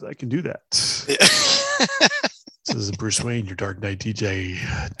airwaves. I can do that. This is Bruce Wayne, your Dark Knight DJ,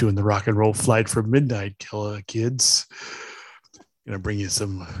 doing the rock and roll flight for midnight, kids. Gonna bring you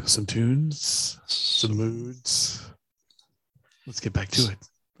some tunes, some moods. Let's get back to it.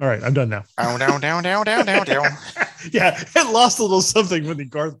 All right, I'm done now. Down. Yeah, it lost a little something when the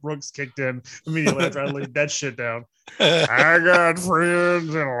Garth Brooks kicked in immediately after I laid that shit down. I got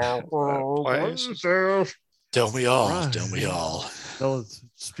friends in all places. Don't we all? Right. Don't we all?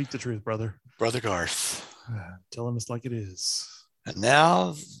 Speak the truth, brother. Brother Garth. Tell him it's like it is. And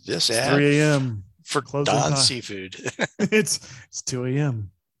now this ad 3 a.m. for closing Don time. Seafood. It's 2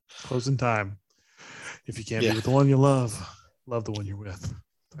 a.m. closing time. If you can't be with the one you love the one you're with.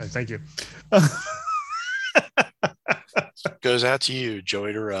 All right, thank you. Goes out to you,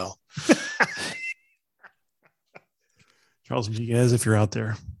 Joey Durrell. Charles Miguez, if you're out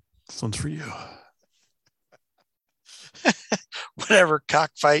there, this one's for you. Whatever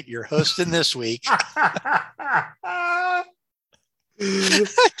cockfight you're hosting this week. I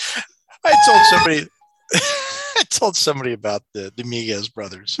told somebody about the Miguez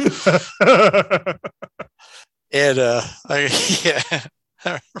brothers. And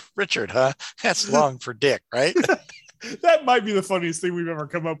Richard, huh? That's long for Dick, right? That might be the funniest thing we've ever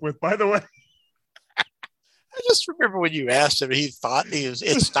come up with, by the way. I just remember when you asked him, it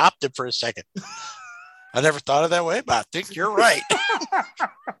stopped him for a second. I never thought of that way, but I think you're right.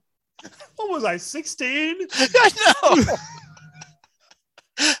 What was I, 16? I know.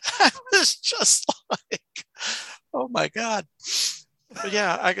 I was just like, oh my God. But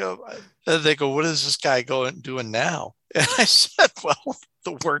yeah, they go, what is this guy doing now? And I said, well,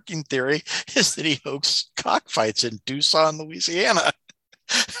 the working theory is that he hoaxed cockfights in Tucson, Louisiana.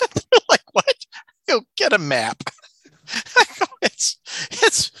 They're like, what? Go get a map. I go, it's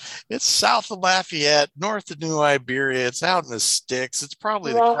south of Lafayette, north of New Iberia. It's out in the sticks. It's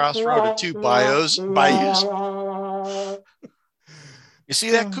probably the crossroad of two bayous. You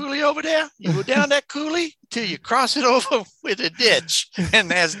see that coulee over there? You go down that coulee till you cross it over with a ditch,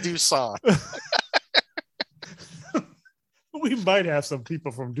 and that's Tucson. We might have some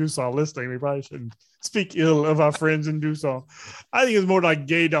people from Dusson listening. We probably shouldn't speak ill of our friends in Dusson. I think it's more like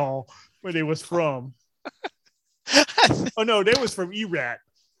Gaydon, where they was from. Oh no, they was from Erat.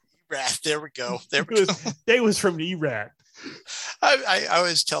 There we go. They was from Erat. I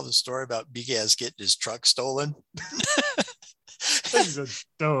always tell the story about Miguez getting his truck stolen. I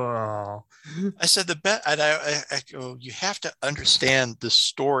said the bet, and I go, you have to understand the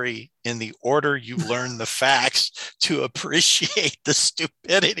story in the order you learn the facts to appreciate the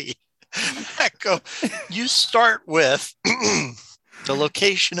stupidity. I go, you start with the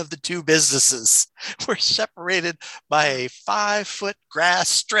location of the two businesses were separated by a 5-foot grass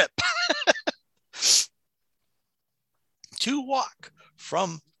strip. To walk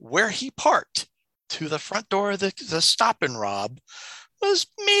from where he parked to the front door of the Stop and Rob was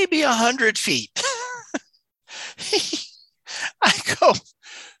maybe 100 feet. I go,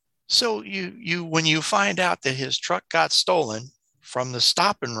 so you when you find out that his truck got stolen from the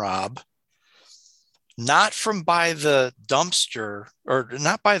Stop and Rob, not from by the dumpster, or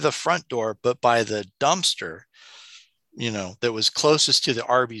not by the front door, but by the dumpster, that was closest to the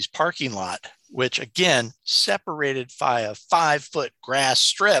Arby's parking lot, which again separated by a 5-foot grass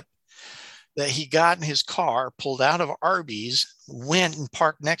strip, that he got in his car, pulled out of Arby's, went and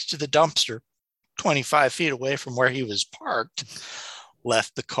parked next to the dumpster 25 feet away from where he was parked,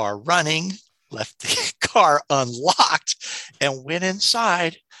 left the car running, left the car unlocked, and went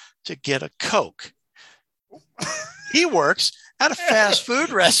inside to get a Coke. He works at a fast food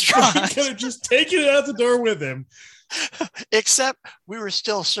restaurant. He could have just taken it out the door with him. Except we were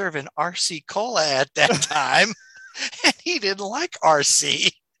still serving RC Cola at that time, and he didn't like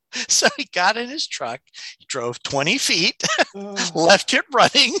RC. So he got in his truck, he drove 20 feet, left it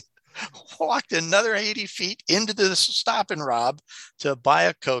running, walked another 80 feet into the Stop and Rob to buy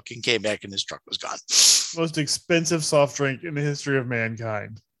a Coke, and came back and his truck was gone. Most expensive soft drink in the history of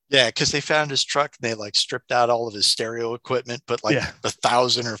mankind. Yeah, because they found his truck and they stripped out all of his stereo equipment, put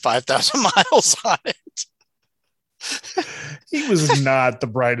 1,000 or 5,000 miles on it. He was not the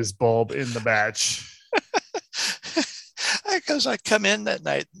brightest bulb in the batch. Because I come in that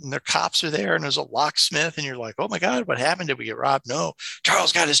night and their cops are there and there's a locksmith, and you're like, oh my God, what happened? Did we get robbed? No,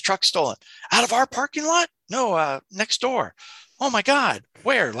 Charles got his truck stolen out of our parking lot. No, next door. Oh my God,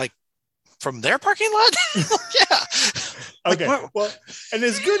 where? From their parking lot? Yeah. Okay. Well, and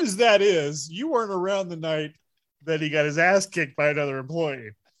as good as that is, you weren't around the night that he got his ass kicked by another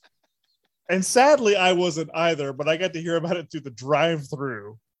employee. And sadly, I wasn't either, but I got to hear about it through the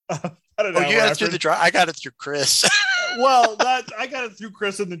drive-through. You got it through the drive? I got it through Chris. Well, I got it through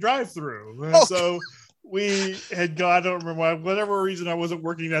Chris in the drive-through. Oh. So we had gone, I don't remember why, whatever reason I wasn't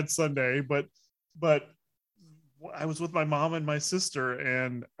working that Sunday, but I was with my mom and my sister,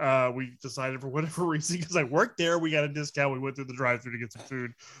 and we decided for whatever reason, because I worked there, we got a discount. We went through the drive-through to get some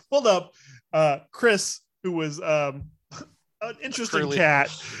food. Pulled up Chris, who was an interesting cat.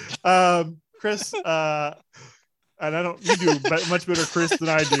 Chris, and you do much better Chris than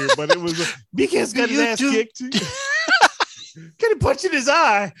I do, but it was Miguez got his ass kicked. Got him punched in his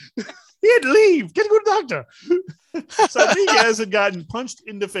eye. He had to leave. Got to go to the doctor. So Miguez had gotten punched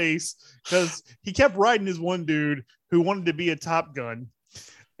in the face because he kept riding his one dude who wanted to be a Top Gun,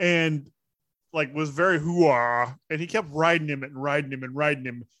 and was very hoo-ah, and he kept riding him. And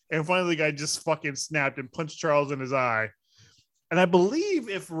finally the guy just fucking snapped and punched Charles in his eye. And I believe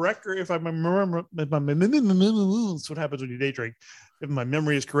if I remember, that's what happens when you day drink. If my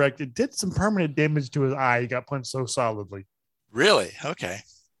memory is correct, it did some permanent damage to his eye. He got punched so solidly. Really? Okay.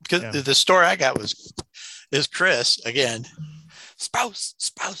 Because the story I got is Chris again. Spouse,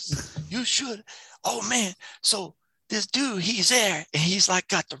 you should. Oh man. So this dude, he's there, and he's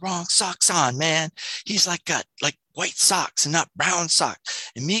got the wrong socks on, man. He's got white socks and not brown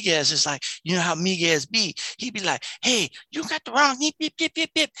socks. And Miguez is you know how Miguez be. He'd be like, hey, you got the wrong yip, yip, yip,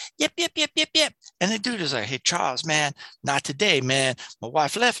 yip, yip, yip, yip, yip, yip, yip. And the dude is like, hey, Charles, man, not today, man. My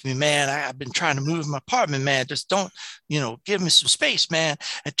wife left me, man. I've been trying to move my apartment, man. Just don't, give me some space, man.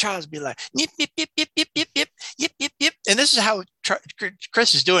 And Charles be like, yip, yip, yip, yip, yip, yip, yip, yip, yip, yip. And this is how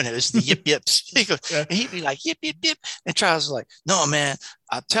Chris is doing it. It's the yip, yips. He goes, and he'd be like, yip, yip, yip. And Charles is like, no, man,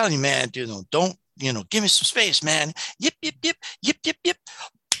 I'm telling you, man, dude, don't, give me some space, man. Yip, yip, yip, yip, yip, yip.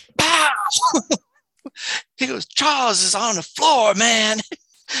 Pow! He goes, Charles is on the floor, man.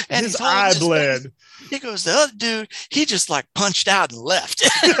 And his eye bled. He goes, the other dude, he just punched out and left.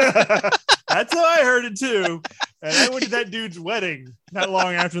 That's how I heard it too. And I went to that dude's wedding not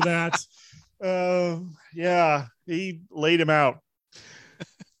long after that. Yeah, he laid him out.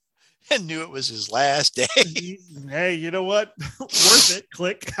 And knew it was his last day. Hey, you know what? Worth it.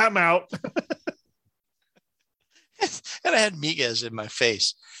 Click. I'm out. And I had Miguez in my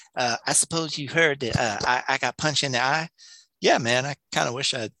face. I suppose you heard that I got punched in the eye. Yeah, man, I kind of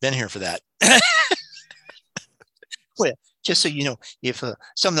wish I had been here for that. Well, just so you know, if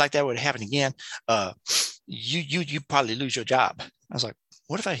something like that would happen again, you probably lose your job. I was like,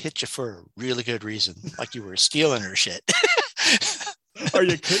 what if I hit you for a really good reason, like you were stealing or shit? Or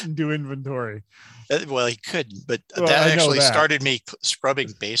you couldn't do inventory. Well, he couldn't, but Well, that I know actually that. started me scrubbing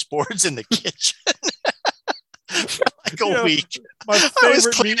baseboards in the kitchen for like a week. My I was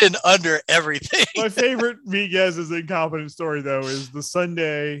favorite cleaning under everything. My favorite Miguez's incompetent story, though, is the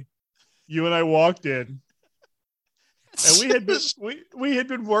Sunday you and I walked in, and we had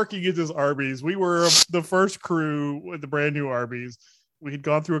been working at this Arby's. We were the first crew with the brand new Arby's. We had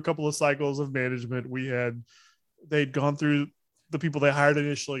gone through a couple of cycles of management. They'd gone through the people they hired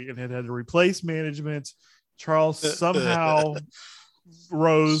initially and had to replace management. Charles somehow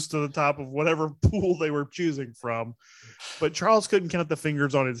rose to the top of whatever pool they were choosing from, but Charles couldn't count the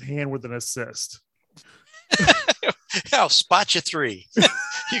fingers on his hand with an assist. I'll spot you 3.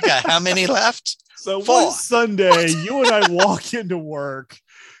 You got how many left? So 4. one Sunday, you and I walk into work,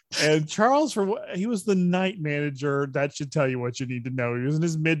 and Charles, he was the night manager. That should tell you what you need to know. He was in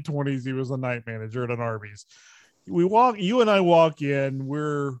his mid-20s. He was the night manager at an Arby's. You and I walk in.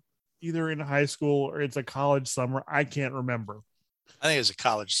 We're either in high school or it's a college summer. I can't remember. I think it was a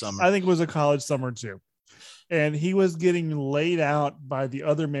college summer. I think it was a college summer too. And he was getting laid out by the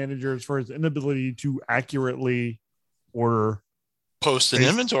other managers for his inability to accurately post an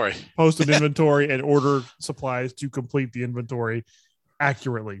inventory and order supplies to complete the inventory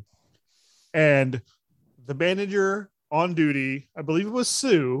accurately. And the manager on duty, I believe it was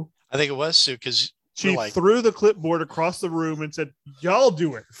Sue. I think it was Sue, because she threw the clipboard across the room and said, "Y'all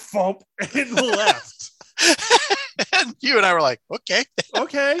do it." Thump, and left. And you and I were like, okay,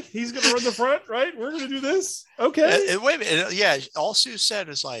 he's going to run the front, right? We're going to do this. Okay. And wait a minute. Yeah. All Sue said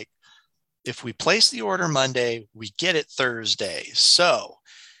was like, if we place the order Monday, we get it Thursday. So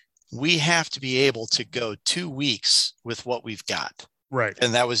we have to be able to go 2 weeks with what we've got. Right.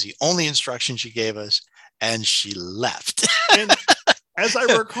 And that was the only instruction she gave us. And she left. And as I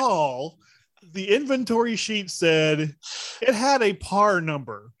recall, the inventory sheet said it had a par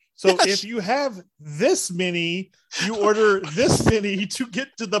number. So yes. If you have this many, you order this many to get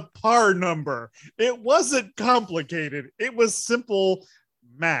to the par number. It wasn't complicated. It was simple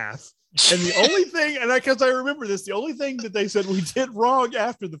math. And the only thing, and because I remember this, the only thing that they said we did wrong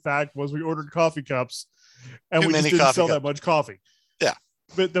after the fact was we ordered coffee cups and we just didn't sell that much coffee. Yeah.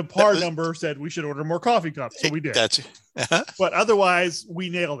 But the par number said we should order more coffee cups. So we did. But otherwise, we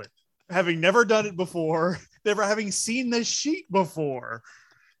nailed it. Having never done it before, never having seen this sheet before.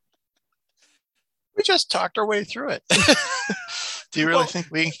 We just talked our way through it. Do you really think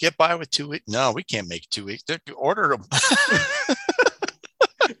we can get by with 2 weeks? No, we can't make 2 weeks. They ordered them.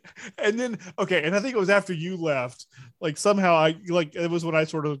 And then, and I think it was after you left, like somehow it was when I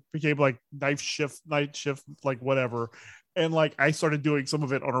sort of became like night shift, like whatever. And like, I started doing some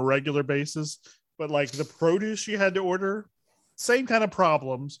of it on a regular basis, but like the produce you had to order, same kind of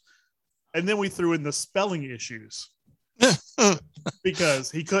problems. And then we threw in the spelling issues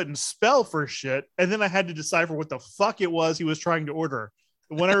because he couldn't spell for shit. And then I had to decipher what the fuck it was he was trying to order.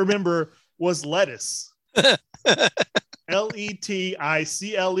 The one I remember was lettuce.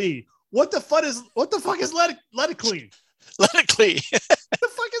 Leticle. What the fuck is letically? Letically. What the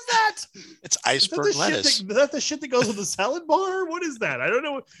fuck is that? It's iceberg lettuce. Is that the shit that goes with the salad bar? What is that? I don't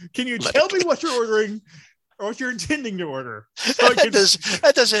know. Can you tell me what you're ordering or what you're intending to order?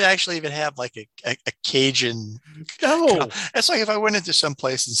 That doesn't actually even have like a Cajun. No. It's like if I went into some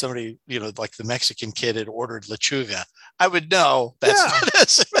place and somebody, like the Mexican kid had ordered lechuga, I would know that's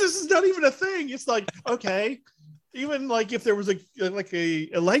lettuce. But this is not even a thing. It's like, okay, even like if there was a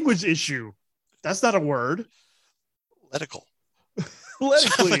language issue, that's not a word. Leticle.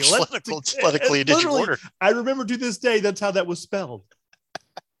 Letically did you order? I remember to this day that's how that was spelled.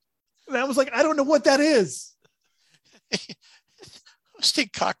 And I was like, I don't know what that is. Hosting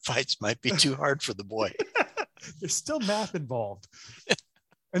cockfights might be too hard for the boy. There's still math involved.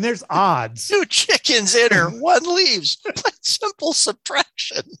 And there's odds. 2 chickens enter, 1 leaves. Simple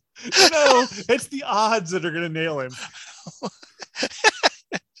subtraction. No, it's the odds that are going to nail him.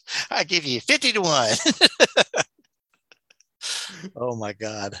 I give you 50 to 1. Oh my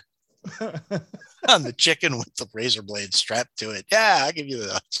God. On the chicken with the razor blade strapped to it. Yeah, I'll give you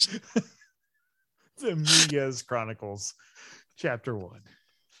that. The Miguez Chronicles, Chapter 1.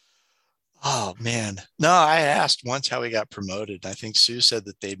 Oh man. No, I asked once how he got promoted. I think Sue said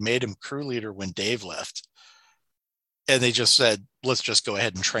that they'd made him crew leader when Dave left. And they just said, let's just go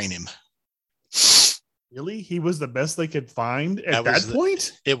ahead and train him. Really? He was the best they could find at that was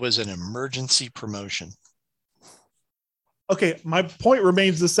point? It was an emergency promotion. Okay, my point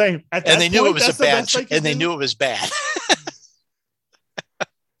remains the same. At that And they knew point, it was that's a the bad, best they could and they do? knew it was bad.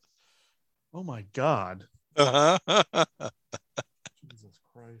 Oh my God. Uh-huh. Jesus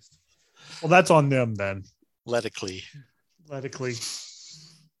Christ. Well, that's on them then. Letically. I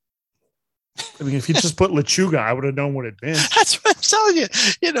mean, if you just put Lechuga, I would have known what it meant. That's what I'm telling you.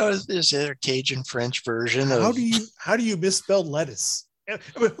 You know, there's a Cajun French version of. How do you misspell lettuce?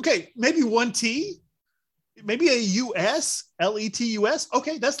 Okay, maybe one T, maybe a US, Letus.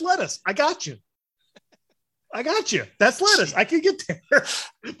 Okay, that's lettuce. I got you. That's lettuce. I can get there.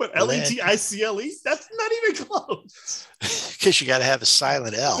 But Leticle, that's not even close. Because you got to have a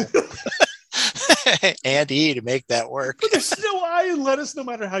silent L and E to make that work. But there's no I in lettuce, no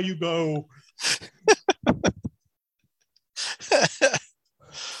matter how you go.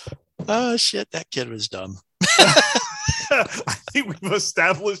 Oh shit, that kid was dumb. I think we've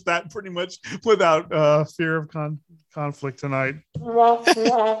established that pretty much without fear of conflict tonight. I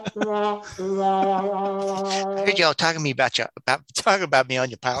heard y'all talking about me on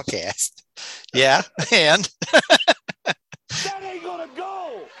your podcast. Yeah, and That ain't gonna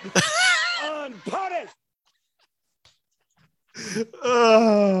go unpunished.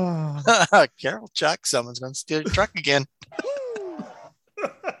 Carol Chuck, someone's gonna steal your truck again.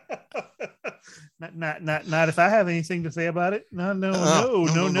 Not if I have anything to say about it. No.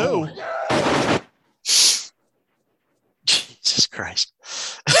 Jesus Christ.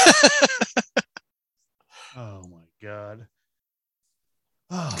 Oh my God.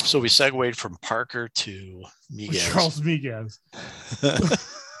 So we segued from Parker to Miguez. Charles Miguez.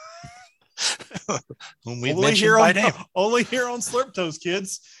 Whom we've Only mentioned here by on name. only here on Slurp Toes,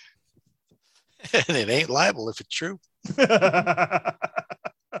 kids. And it ain't liable if it's true.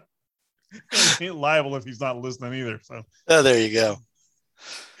 He ain't liable if he's not listening either. So Oh, there you go.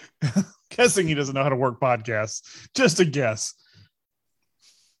 guessing he doesn't know how to work podcasts. Just a guess.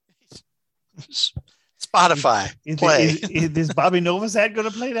 Spotify. Play. Is Bobby Novosad going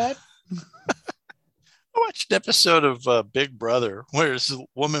to play that? I watched an episode of Big Brother where this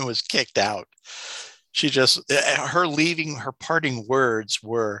woman was kicked out. She just, her parting words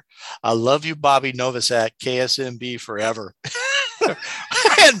were, "I love you, Bobby Novosad, KSMB forever."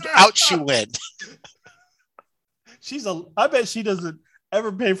 And out she went. I bet she doesn't ever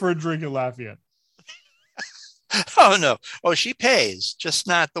pay for a drink at Lafayette. Oh, no. Oh, she pays, just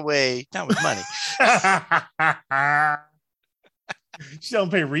not with money. She don't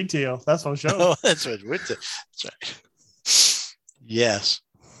pay retail. That's for sure. Oh, that's right. Yes.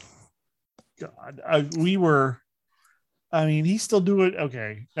 God, he's still doing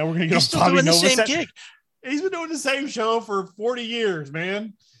okay. Now we're gonna get He's still Bobby doing the same Novosad. gig. He's been doing the same show for 40 years,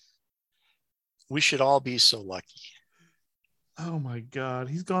 man. We should all be so lucky. Oh my God,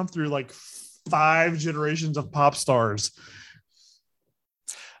 he's gone through like 5 generations of pop stars.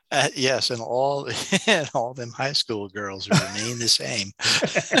 Yes, and all them high school girls who remain the same.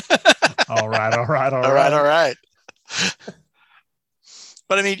 All right.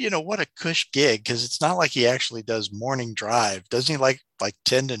 But I mean, what a cush gig, because it's not like he actually does morning drive. Doesn't he like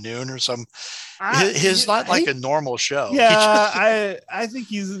 10 to noon or something? His not like a normal show. Yeah, I think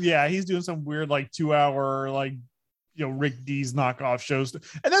he's doing some weird like 2-hour Rick D's knockoff shows.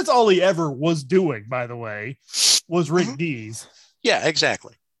 And that's all he ever was doing, by the way, was Rick D's. Yeah,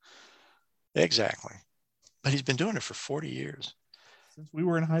 exactly. But he's been doing it for 40 years. Since we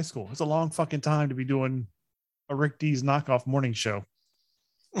were in high school. It's a long fucking time to be doing a Rick D's knockoff morning show.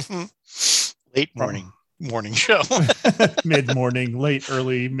 Late morning show. Mid-morning, late,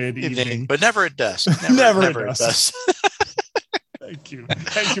 early, mid-evening. But never at dusk. Never at dusk. Thank you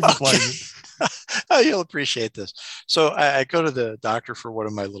for playing it. Oh, you'll appreciate this. So I go to the doctor for one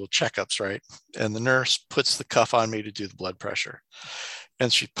of my little checkups, right? And the nurse puts the cuff on me to do the blood pressure.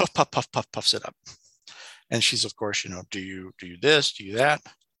 And she puffs it up. And she's, of course, do you this, do you that?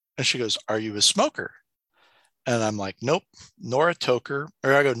 And she goes, "Are you a smoker?" And I'm like, "Nope, nor a toker."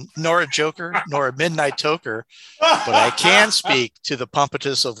 Or I go, "Nor a joker, nor a midnight toker, but I can speak to the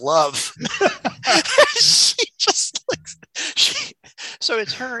pompatus of love." She just so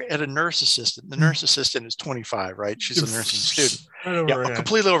it's her and a nurse assistant. The nurse assistant is 25, right? She's a nursing student. Right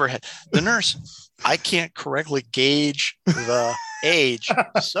Completely overhead. The nurse, I can't correctly gauge the age.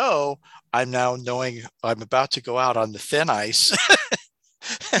 So I'm now knowing I'm about to go out on the thin ice.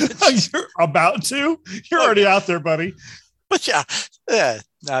 You're about to? You're already out there, buddy. But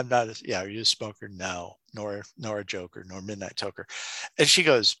I'm not. Are you a smoker? No, nor a joker, nor midnight toker. And she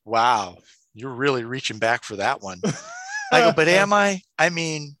goes, "Wow, you're really reaching back for that one." I go, "But am I? I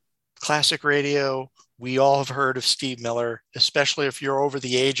mean, classic radio, we all have heard of Steve Miller, especially if you're over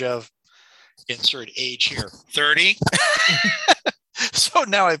the age of, insert age here, 30. So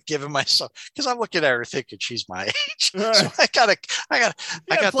now I've given myself, because I'm looking at her thinking she's my age. Right. So I got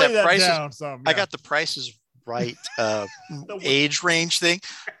play that prices. down some, I got the prices right age range thing.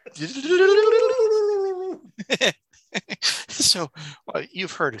 So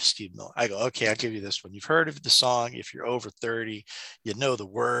you've heard of Steve Miller. I go, okay, I'll give you this one. You've heard of the song. If you're over 30, you know the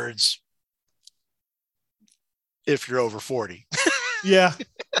words. If you're over 40. Yeah,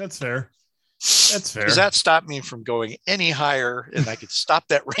 that's fair. That's fair. Does that stop me from going any higher? And I could stop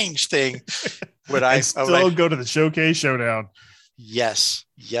that range thing. Would I still go to the Showcase Showdown? Yes.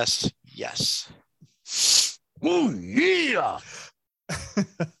 Oh, yeah.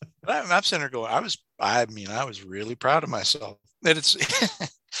 I'm sitting there going, I was really proud of myself. And it's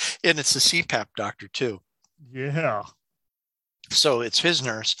and it's the CPAP doctor too. Yeah. So it's his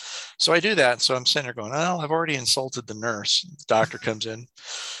nurse. So I do that. So I'm sitting there going, oh, I've already insulted the nurse. The doctor comes in.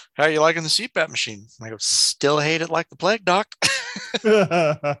 How are you liking the CPAP machine? I go, still hate it like the plague, doc.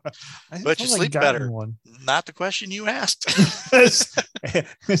 But you sleep better. One. Not the question you asked.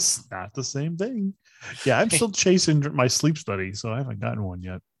 It's not the same thing. Yeah, I'm still chasing my sleep study, so I haven't gotten one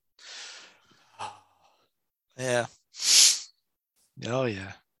yet. Yeah. Oh,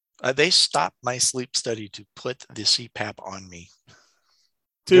 yeah. They stopped my sleep study to put the CPAP on me.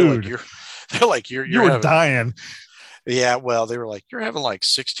 Dude, they're like, you're you were dying. Yeah, well, they were like, you're having like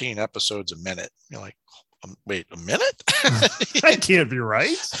 16 episodes a minute. You're like, wait, a minute? That can't be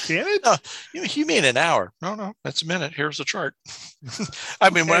right. Can it? No, you mean an hour. No, that's a minute. Here's the chart. I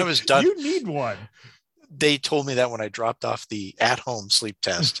mean, when I was done. You need one. They told me that when I dropped off the at-home sleep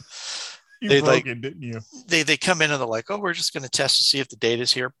test. You broke it, didn't you? They come in and they're like, oh, we're just going to test to see if the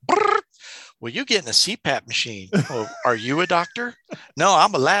data's here. Well, you're getting a CPAP machine. Well, are you a doctor? No,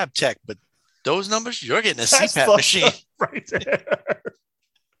 I'm a lab tech, but those numbers, you're getting a CPAP machine. Right there.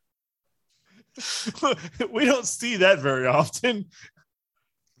 We don't see that very often.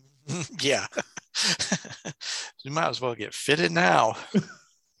 Yeah. You might as well get fitted now.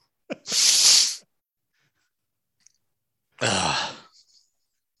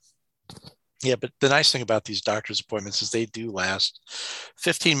 Yeah, but the nice thing about these doctor's appointments is they do last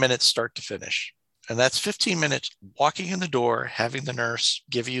 15 minutes start to finish. And that's 15 minutes walking in the door, having the nurse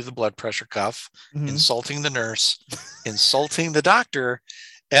give you the blood pressure cuff, insulting the nurse, insulting the doctor,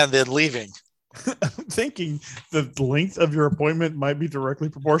 and then leaving. I'm thinking the length of your appointment might be directly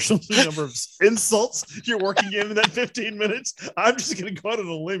proportional to the number of insults you're working in that 15 minutes. I'm just going to go out on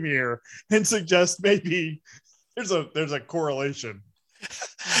a limb here and suggest maybe there's a correlation.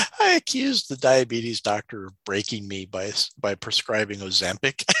 I accused the diabetes doctor of breaking me by prescribing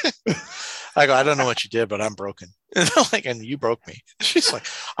Ozempic. I go, I don't know what you did, but I'm broken. And they're like, and you broke me. She's like,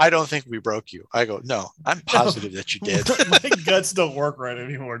 I don't think we broke you. I go, no, I'm positive that you did. My guts don't work right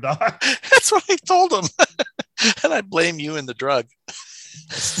anymore, doc. That's what I told him. And I blame you and the drug.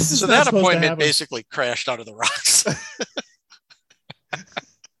 So that appointment basically crashed out of the rocks.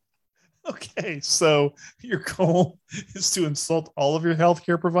 Okay, so your goal is to insult all of your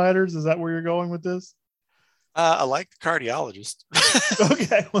healthcare providers? Is that where you're going with this? I like the cardiologist.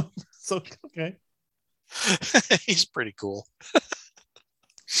 Okay, well, so okay. He's pretty cool.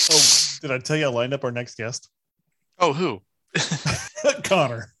 Oh, did I tell you I lined up our next guest? Oh, who?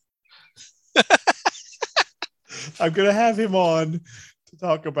 Connor. I'm going to have him on to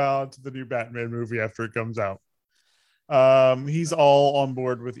talk about the new Batman movie after it comes out. He's all on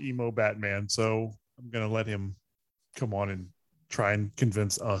board with emo Batman, so I'm going to let him come on and try and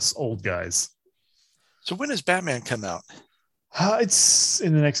convince us old guys. So when does Batman come out? It's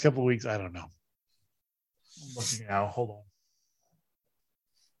in the next couple of weeks. I don't know. I'm looking now. Hold on.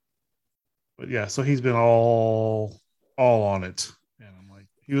 But yeah, so he's been all on it. And I'm like,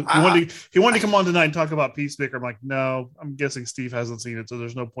 he wanted to come on tonight and talk about Peacemaker. I'm like, no, I'm guessing Steve hasn't seen it, so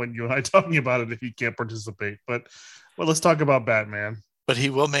there's no point in you and I talking about it if you can't participate. But well, let's talk about Batman. But he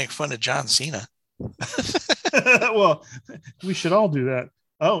will make fun of John Cena. Well, we should all do that.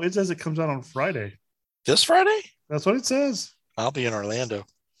 Oh, it says it comes out on Friday. This Friday? That's what it says. I'll be in Orlando.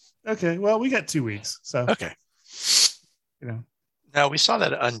 Okay, well, we got 2 weeks, so okay. You know. Now we saw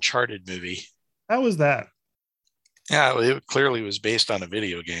that Uncharted movie. How was that? Yeah, it clearly was based on a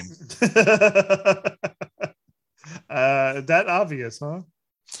video game. That obvious, huh?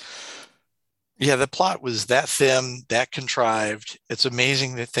 Yeah, the plot was that thin, that contrived. It's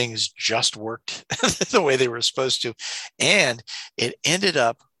amazing that things just worked the way they were supposed to. And it ended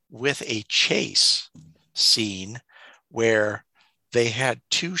up with a chase scene where they had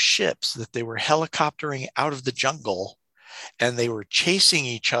two ships that they were helicoptering out of the jungle, and they were chasing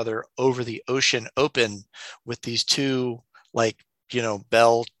each other over the ocean open with these two, like,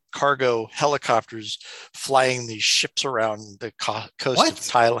 Bell cargo helicopters flying these ships around the coast of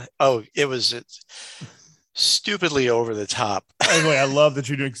Thailand. Oh, it's stupidly over the top. By the way, I love that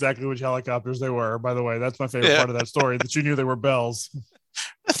you knew exactly which helicopters they were. By the way, that's my favorite part of that story, that you knew they were Bells.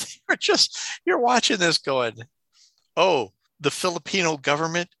 You're watching this going, oh, the Filipino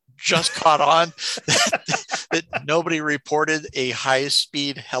government just caught on that nobody reported a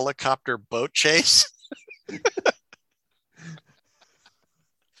high-speed helicopter boat chase.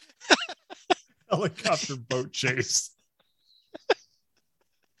 Helicopter boat chase.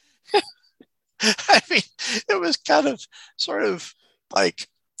 I mean, it was kind of sort of like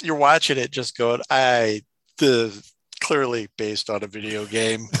you're watching it just going, clearly based on a video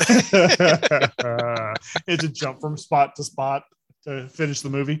game. It's a jump from spot to spot to finish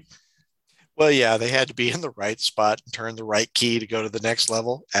the movie. Well, yeah, they had to be in the right spot and turn the right key to go to the next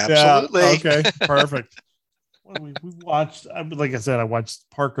level. Absolutely. Yeah, okay, perfect. We watched, like I said, I watched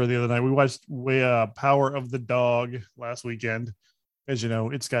Parker the other night. We watched Power of the Dog last weekend. As you know,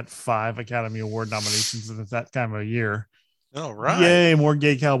 it's got 5 Academy Award nominations, and it's that time of year. All right. Yay, more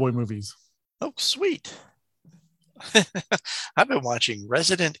gay cowboy movies. Oh, sweet. I've been watching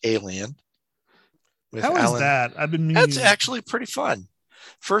Resident Alien. How is that? I've been That's actually pretty fun.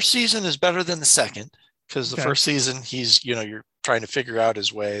 First season is better than the second, because the first season he's, you're trying to figure out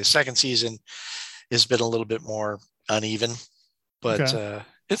his way. Second season has been a little bit more uneven, but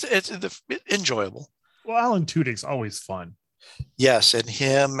it's enjoyable. Well, Alan Tudyk's always fun. Yes, and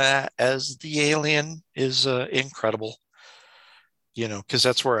him as the alien is incredible. Because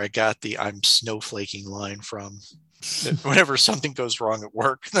that's where I got the "I'm snowflaking" line from. Whenever something goes wrong at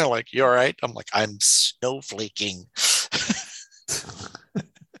work, they're like, "You all right?" I'm like, "I'm snowflaking."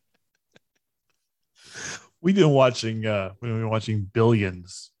 We've been watching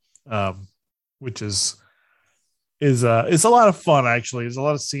Billions, which is it's a lot of fun. Actually, there's a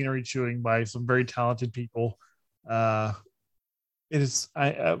lot of scenery chewing by some very talented people. It is.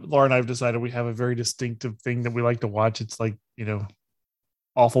 Laura and I have decided we have a very distinctive thing that we like to watch. It's like,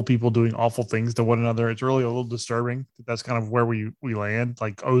 awful people doing awful things to one another. It's really a little disturbing. That's kind of where we land.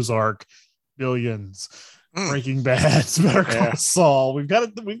 Like Ozark, Billions, Breaking Bad, Better Call Saul. We've got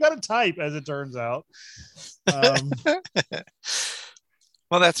a type, as it turns out. Well,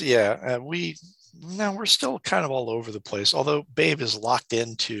 that's we're still kind of all over the place. Although Babe is locked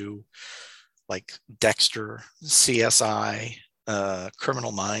into like Dexter, CSI,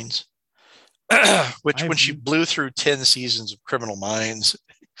 Criminal Minds. Which when she blew through 10 seasons of Criminal Minds,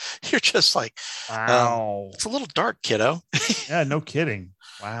 you're just like, wow, it's a little dark, kiddo. Yeah, no kidding.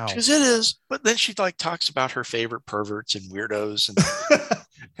 Wow. Because it is. But then she talks about her favorite perverts and weirdos.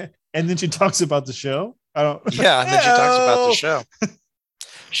 And then she talks about the show. Yeah, and then she talks about the show.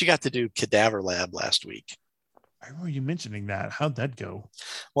 She got to do Cadaver Lab last week. I remember you mentioning that. How'd that go?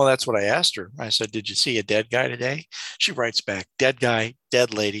 Well, that's what I asked her. I said, "Did you see a dead guy today?" She writes back, "Dead guy,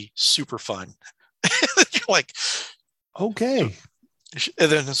 dead lady, super fun." You're like, okay.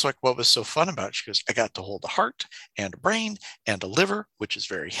 And then it's like, what was so fun about it? She goes, "I got to hold a heart and a brain and a liver, which is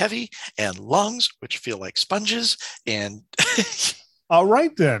very heavy, and lungs, which feel like sponges." And all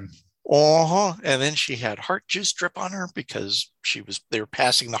right, then. And then she had heart juice drip on her because they were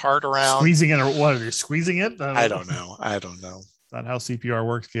passing the heart around. Squeezing it, or what? Are they squeezing it? I don't know. That's not how CPR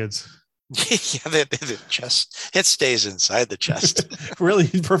works, kids. Yeah, the chest, it stays inside the chest. Really,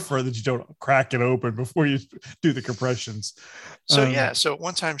 you prefer that you don't crack it open before you do the compressions. So so at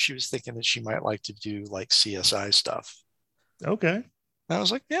one time she was thinking that she might like to do like CSI stuff. Okay. And I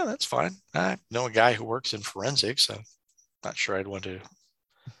was like, yeah, that's fine. I know a guy who works in forensics, so not sure I'd want to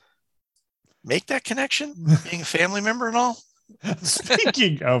make that connection, being a family member and all.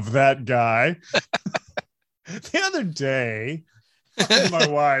 Speaking of that guy, the other day, my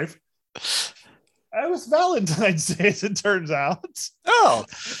wife, it was Valentine's Day, as it turns out. Oh.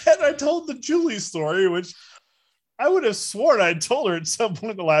 And I told the Julie story, which I would have sworn I'd told her at some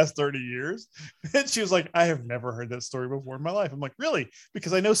point in the last 30 yeand she was like, "I have never heard that story before in my life." I'm like, "Really?"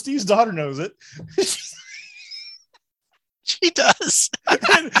 Because I know Steve's daughter knows it. She does.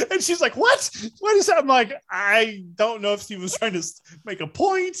 and she's like, what is that? I'm like, I don't know if he was trying to make a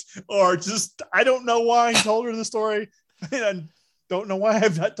point or just, I don't know why he told her the story. And I don't know why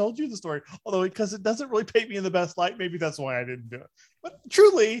I've not told you the story. Although, because it doesn't really paint me in the best light, maybe that's why I didn't do it. But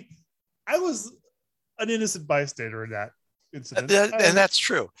truly, I was an innocent bystander in that incident. And that's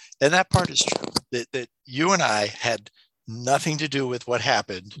true. And that part is true. That you and I had nothing to do with what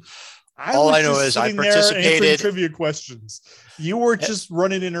happened. All was I know just is I sitting there answering participated. trivia questions. You were just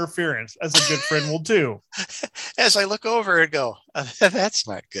running interference, as a good friend will do. As I look over and go, that's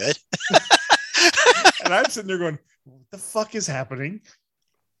not good. And I'm sitting there going, what the fuck is happening?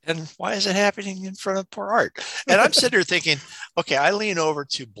 And why is it happening in front of poor Art? And I'm sitting there thinking, okay, I lean over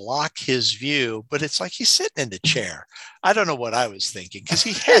to block his view, but it's like he's sitting in the chair. I don't know what I was thinking because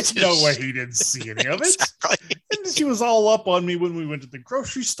he had There's no way he didn't see any of it. Exactly. And she was all up on me when we went to the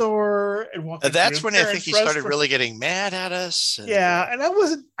grocery store and walked. And that's when I think he started really getting mad at us. Yeah, and I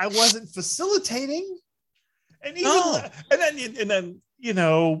wasn't facilitating. And even and then you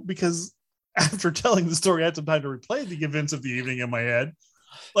know, because after telling the story, I had some time to replay the events of the evening in my head.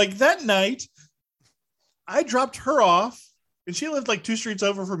 Like that night, I dropped her off, and she lived like 2 streets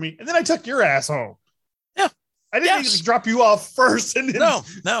over from me, and then I took your ass home. Yeah, I didn't even drop you off first, and then... no.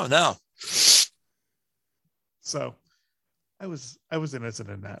 So, I was innocent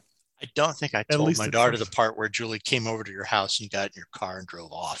in that. I don't think I told my daughter the part where Julie came over to your house and you got in your car and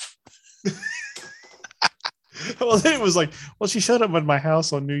drove off. Well, then it was like, well, she showed up at my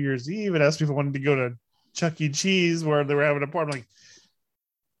house on New Year's Eve and asked me if I wanted to go to Chuck E. Cheese where they were having a party. I'm like,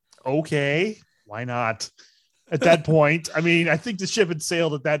 okay, why not? At that point, I mean, I think the ship had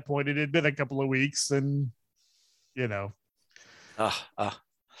sailed at that point. It had been a couple of weeks, and you know. I'm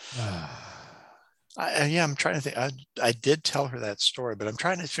trying to think. I did tell her that story, but I'm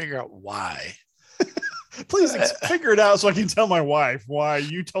trying to figure out why. Please figure it out so I can tell my wife why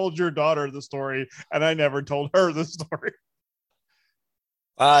you told your daughter the story and I never told her the story.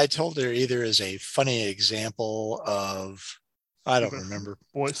 I told her either as a funny example of, I don't remember.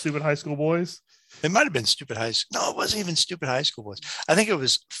 Stupid high school boys? It might have been stupid high school. No, it wasn't even stupid high school boys. I think it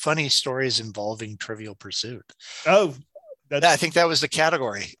was funny stories involving Trivial Pursuit. Oh, I think that was the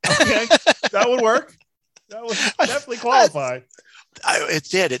category. Okay, that would work. That would definitely qualify. It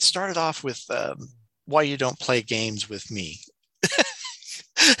did. It started off with why you don't play games with me.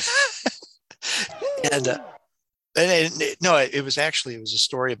 It was a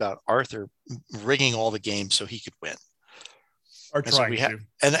story about Arthur rigging all the games so he could win. Or trying to.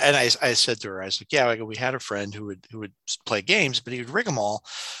 And I said to her, I was like, yeah, we had a friend who would play games, but he would rig them all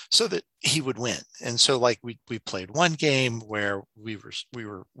so that he would win. And so like we played one game where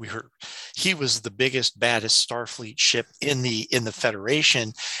he was the biggest, baddest Starfleet ship in the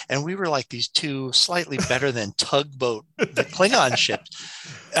Federation. And we were like these 2 slightly better than tugboat, the Klingon ships.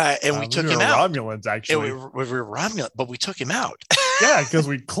 And we took him out. Romulans, actually. We were Romulan, but we took him out. Yeah, because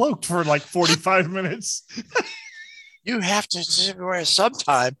we cloaked for like 45 minutes. You have to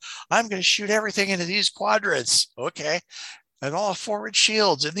sometime. I'm going to shoot everything into these quadrants. Okay. And all forward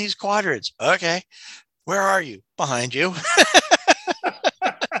shields in these quadrants. Okay. Where are you? Behind you.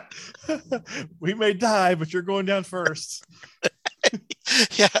 We may die, but you're going down first.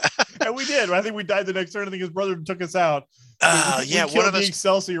 Yeah. And we did. I think we died the next turn. I think his brother took us out. Yeah. One of us,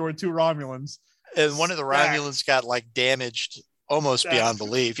 Excelsior with 2 Romulans. And one of the Romulans got like damaged almost beyond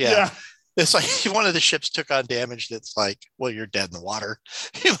belief. Yeah. It's like one of the ships took on damage that's like, well, you're dead in the water.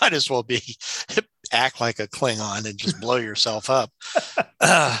 You might as well act like a Klingon and just blow yourself up.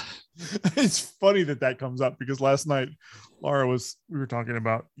 It's funny that comes up because last night we were talking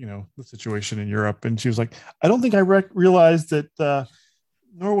about, you know, the situation in Europe, and she was like, I don't think I realized that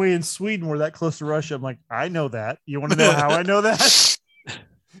Norway and Sweden were that close to Russia. I'm like, I know that. You want to know how I know that?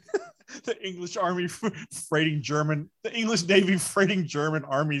 The English Navy freighting German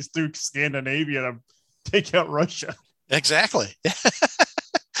armies through Scandinavia to take out Russia. Exactly.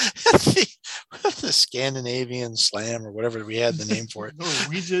 The Scandinavian Slam or whatever we had the name for it.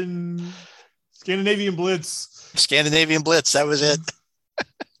 Scandinavian Blitz. That was it.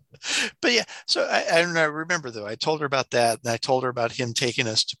 But yeah, so I remember though, I told her about that, and I told her about him taking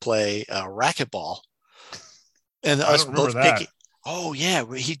us to play racquetball. And us both picking. Oh yeah,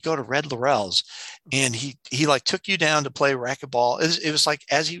 he'd go to Red Laurel's, and he like took you down to play racquetball. It was like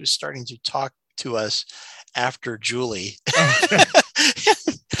as he was starting to talk to us after Julie, Okay.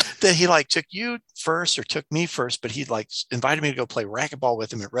 that he like took you first or took me first, but he like invited me to go play racquetball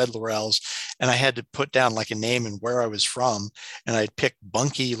with him at Red Laurel's, and I had to put down like a name and where I was from, and I picked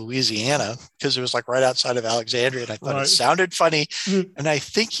Bunkie, Louisiana, because it was like right outside of Alexandria, and I thought it sounded funny, and I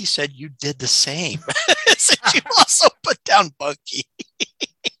think he said you did the same. So you also put down Bunkie.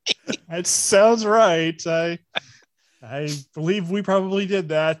 That sounds right. I believe we probably did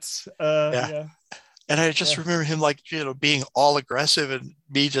that. Yeah. And I just remember him like, you know, being all aggressive, and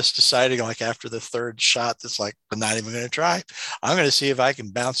me just deciding like after the 3rd shot, that's like, I'm not even going to try. I'm going to see if I can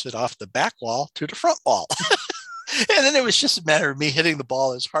bounce it off the back wall to the front wall. And then it was just a matter of me hitting the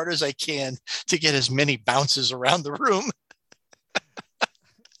ball as hard as I can to get as many bounces around the room.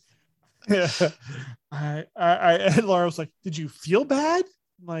 Yeah. And Laura was like, "Did you feel bad?"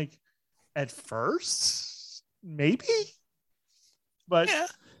 I'm like, at first, maybe, but Yeah.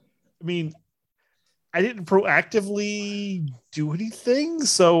 I mean, I didn't proactively do anything,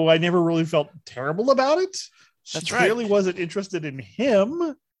 so I never really felt terrible about it. She That's right. clearly wasn't interested in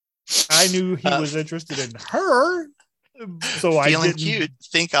him. I knew he was interested in her, so I Feeling didn't. cute.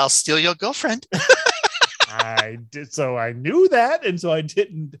 Think I'll steal your girlfriend. I did, so I knew that, and so I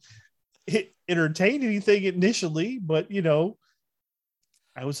didn't entertain anything initially. But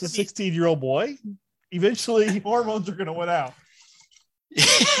I was a 16-year-old boy. Eventually, hormones are going to win out.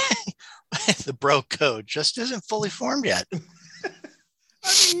 The bro code just isn't fully formed yet.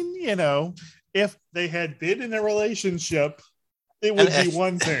 I mean, if they had been in a relationship, it would be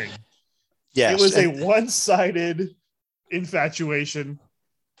one thing. Yes, it was a one-sided infatuation.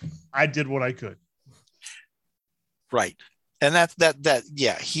 I did what I could. Right. And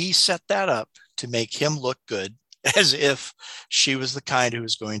he set that up to make him look good, as if she was the kind who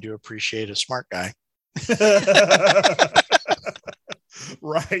was going to appreciate a smart guy.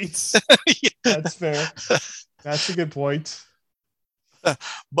 Right. That's fair. That's a good point.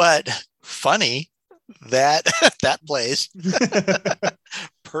 But funny that plays.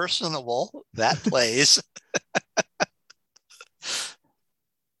 Personable, that plays.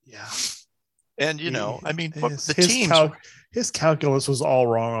 Yeah. And the teams, his calculus was all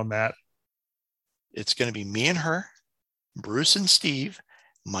wrong on that. It's going to be me and her, Bruce and Steve,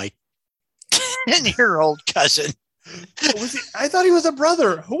 my 10-year-old cousin. I thought he was a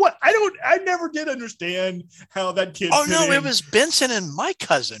brother. What? I never did understand how that kid. Oh no, it was Benson and my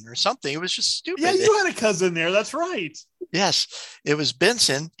cousin or something. It was just stupid. Yeah, you had a cousin there. That's right. Yes, it was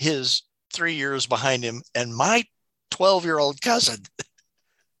Benson, his 3 years behind him, and my 12-year-old cousin.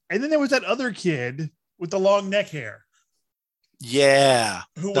 And then there was that other kid with the long neck hair. Yeah,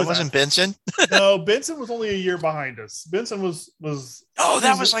 that wasn't Benson. No, Benson was only a year behind us. Benson was. Oh,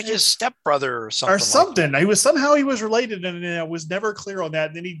 that was like his stepbrother or something. Or something. He was related, and I was never clear on that.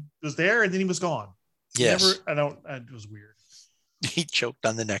 And then he was there, and then he was gone. Yes, it was weird. He choked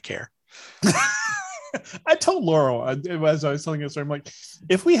on the neck hair. I told Laurel as I was telling this story, I'm like,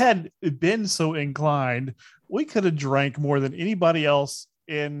 if we had been so inclined, we could have drank more than anybody else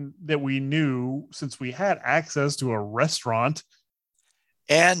that we knew, since we had access to a restaurant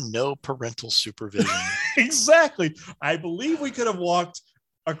and no parental supervision. Exactly. I believe we could have walked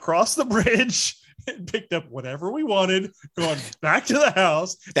across the bridge and picked up whatever we wanted, gone back to the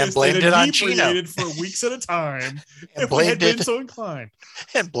house, and blamed it on Chino for weeks at a time. And if we had been so inclined,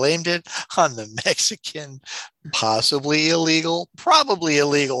 and blamed it on the Mexican, probably illegal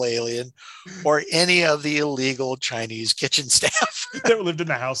alien, or any of the illegal Chinese kitchen staff that lived in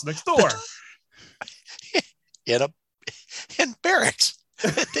the house next door in barracks.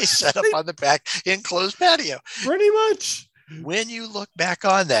 They set up on the back enclosed patio. Pretty much. When you look back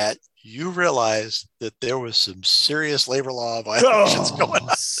on that, you realize that there was some serious labor law violations going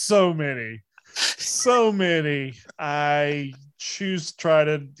on. So many. I choose to try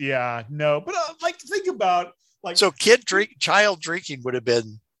to, but think about so child drinking would have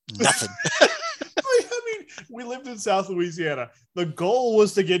been nothing. I mean, we lived in South Louisiana. The goal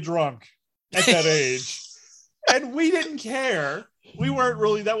was to get drunk at that age, and we didn't care. We weren't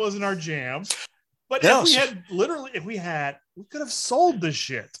really, that wasn't our jam. But if we could have sold this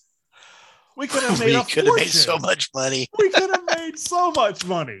shit. We could have made so much money. We could have made so much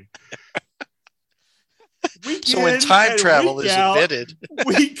money. So when time travel is invented,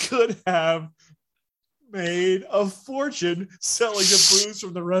 we could have made a fortune selling the booze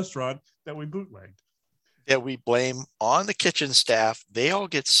from the restaurant that we bootlegged. That we blame on the kitchen staff. They all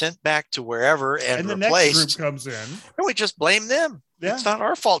get sent back to wherever and the replaced. Next group comes in. And we just blame them. Yeah. It's not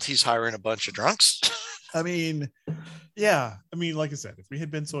our fault he's hiring a bunch of drunks. I mean, yeah. I mean, like I said, if we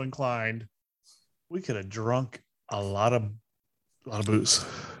had been so inclined, we could have drunk a lot of booze.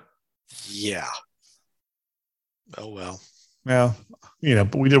 Yeah. Oh, well. Yeah.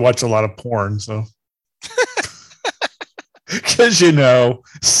 But we did watch a lot of porn, so. Because,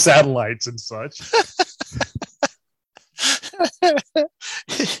 satellites and such.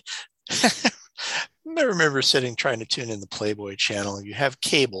 I remember trying to tune in the Playboy channel. You have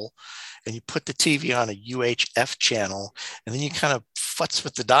cable and you put the TV on a UHF channel, and then you kind of futz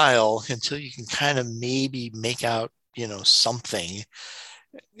with the dial until you can kind of maybe make out, something.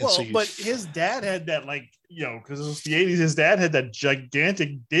 Well, but his dad had that, because it was the 80s, his dad had that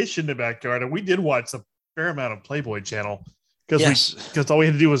gigantic dish in the backyard, and we did watch a fair amount of Playboy channel because all we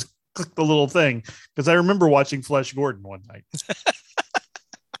had to do was click the little thing. Because I remember watching Flesh Gordon one night.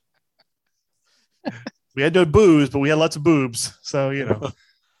 We had no booze, but we had lots of boobs. So,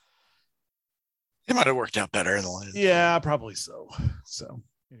 It might have worked out better in the end. Yeah, probably so. So,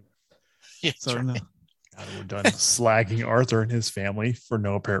 anyway. Yeah, So that's no, right. now that we're done slagging Arthur and his family for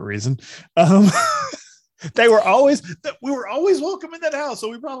no apparent reason. We were always welcome in that house, so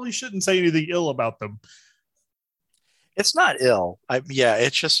we probably shouldn't say anything ill about them. It's not ill. I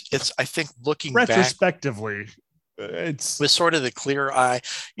think looking back Retrospectively, it's with sort of the clear eye,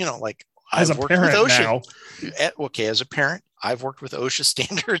 like as I've a worked with parent OSHA. now. Okay, as a parent, I've worked with OSHA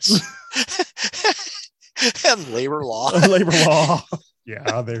standards and labor law. Labor law.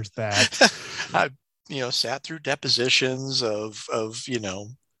 Yeah, there's that. I've sat through depositions of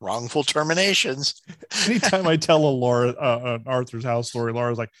wrongful terminations. Anytime I tell an Arthur's house story,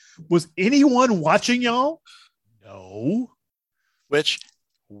 Laura's like, "Was anyone watching y'all?" No. Which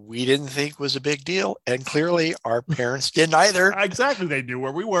we didn't think was a big deal, and clearly our parents didn't either. Exactly, they knew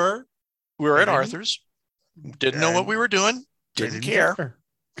where we were. We were at Arthur's, didn't know what we were doing, didn't care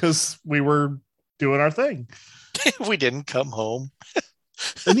because we were doing our thing. We didn't come home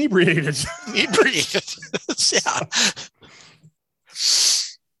inebriated.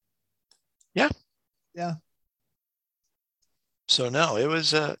 Yeah. So no, it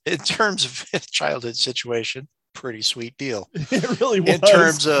was in terms of childhood situation, pretty sweet deal. It really was. In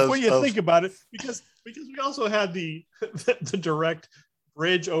terms of when you think about it, because we also had the direct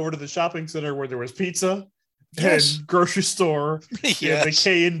bridge over to the shopping center where there was pizza and grocery store and the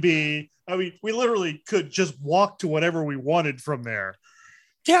K&B. I mean, we literally could just walk to whatever we wanted from there.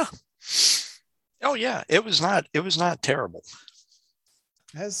 Yeah. Oh yeah, it was not terrible.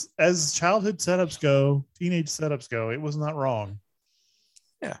 As childhood setups go, teenage setups go, it was not wrong.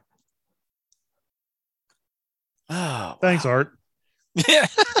 Yeah. Oh, thanks, wow. Art. Yeah.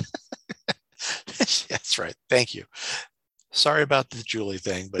 That's right. Thank you. Sorry about the Julie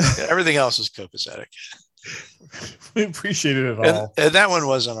thing, but everything else is copacetic. We appreciate it at all. And that one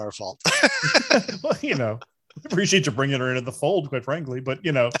wasn't our fault. Well, we appreciate you bringing her into the fold, quite frankly, but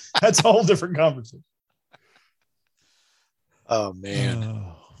that's a whole different conversation. Oh man.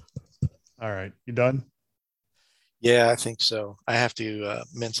 All right. You done? Yeah, I think so. I have to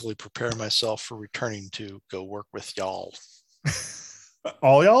mentally prepare myself for returning to go work with y'all.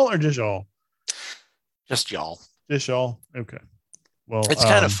 All y'all or just y'all? Just y'all. Just y'all. Okay. Well, it's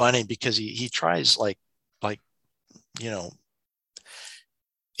kind of funny because he tries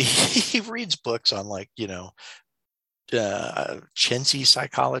he reads books on chintzy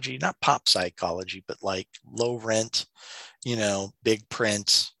psychology, not pop psychology, but like low rent, big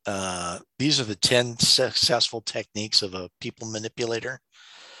print. These are the 10 successful techniques of a people manipulator.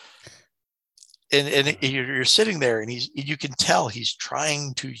 And you're sitting there and you can tell he's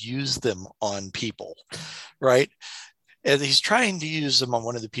trying to use them on people, right? And he's trying to use them on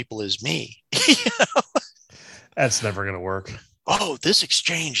one of the people is me. That's never going to work. Oh, this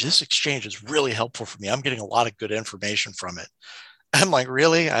exchange is really helpful for me. I'm getting a lot of good information from it. I'm like,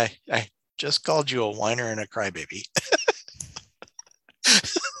 really? I just called you a whiner and a crybaby.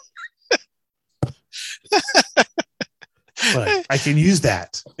 But I can use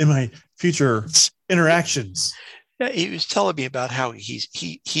that in my future interactions. Yeah, he was telling me about how he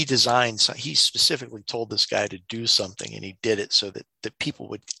designed. He specifically told this guy to do something, and he did it so that people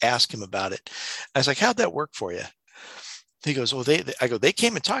would ask him about it. I was like, "How'd that work for you?" He goes, "Well, they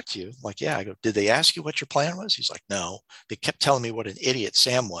came and talked to you." I'm like, "Yeah." I go, "Did they ask you what your plan was?" He's like, "No." They kept telling me what an idiot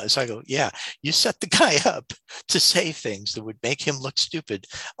Sam was. I go, "Yeah, you set the guy up to say things that would make him look stupid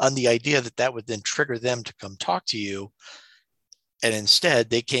on the idea that would then trigger them to come talk to you. And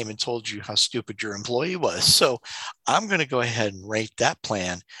instead, they came and told you how stupid your employee was. So I'm going to go ahead and rate that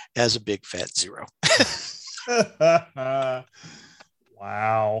plan as a big fat 0.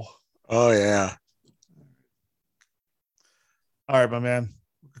 Wow. Oh, yeah. All right, my man.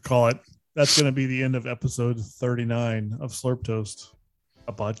 We'll call it. That's going to be the end of episode 39 of Slurp Toast,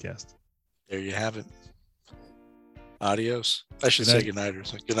 a podcast. There you have it. Adios. I should say goodnight or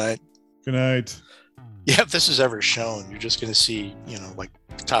something. Good night. Good night. Yeah, if this is ever shown, you're just going to see, like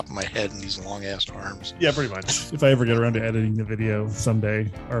the top of my head and these long ass arms. Yeah, pretty much. If I ever get around to editing the video someday,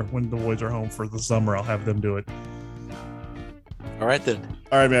 or when the boys are home for the summer, I'll have them do it. All right, then.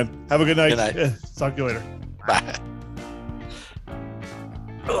 All right, man. Have a good night. Good night. Talk to you later. Bye.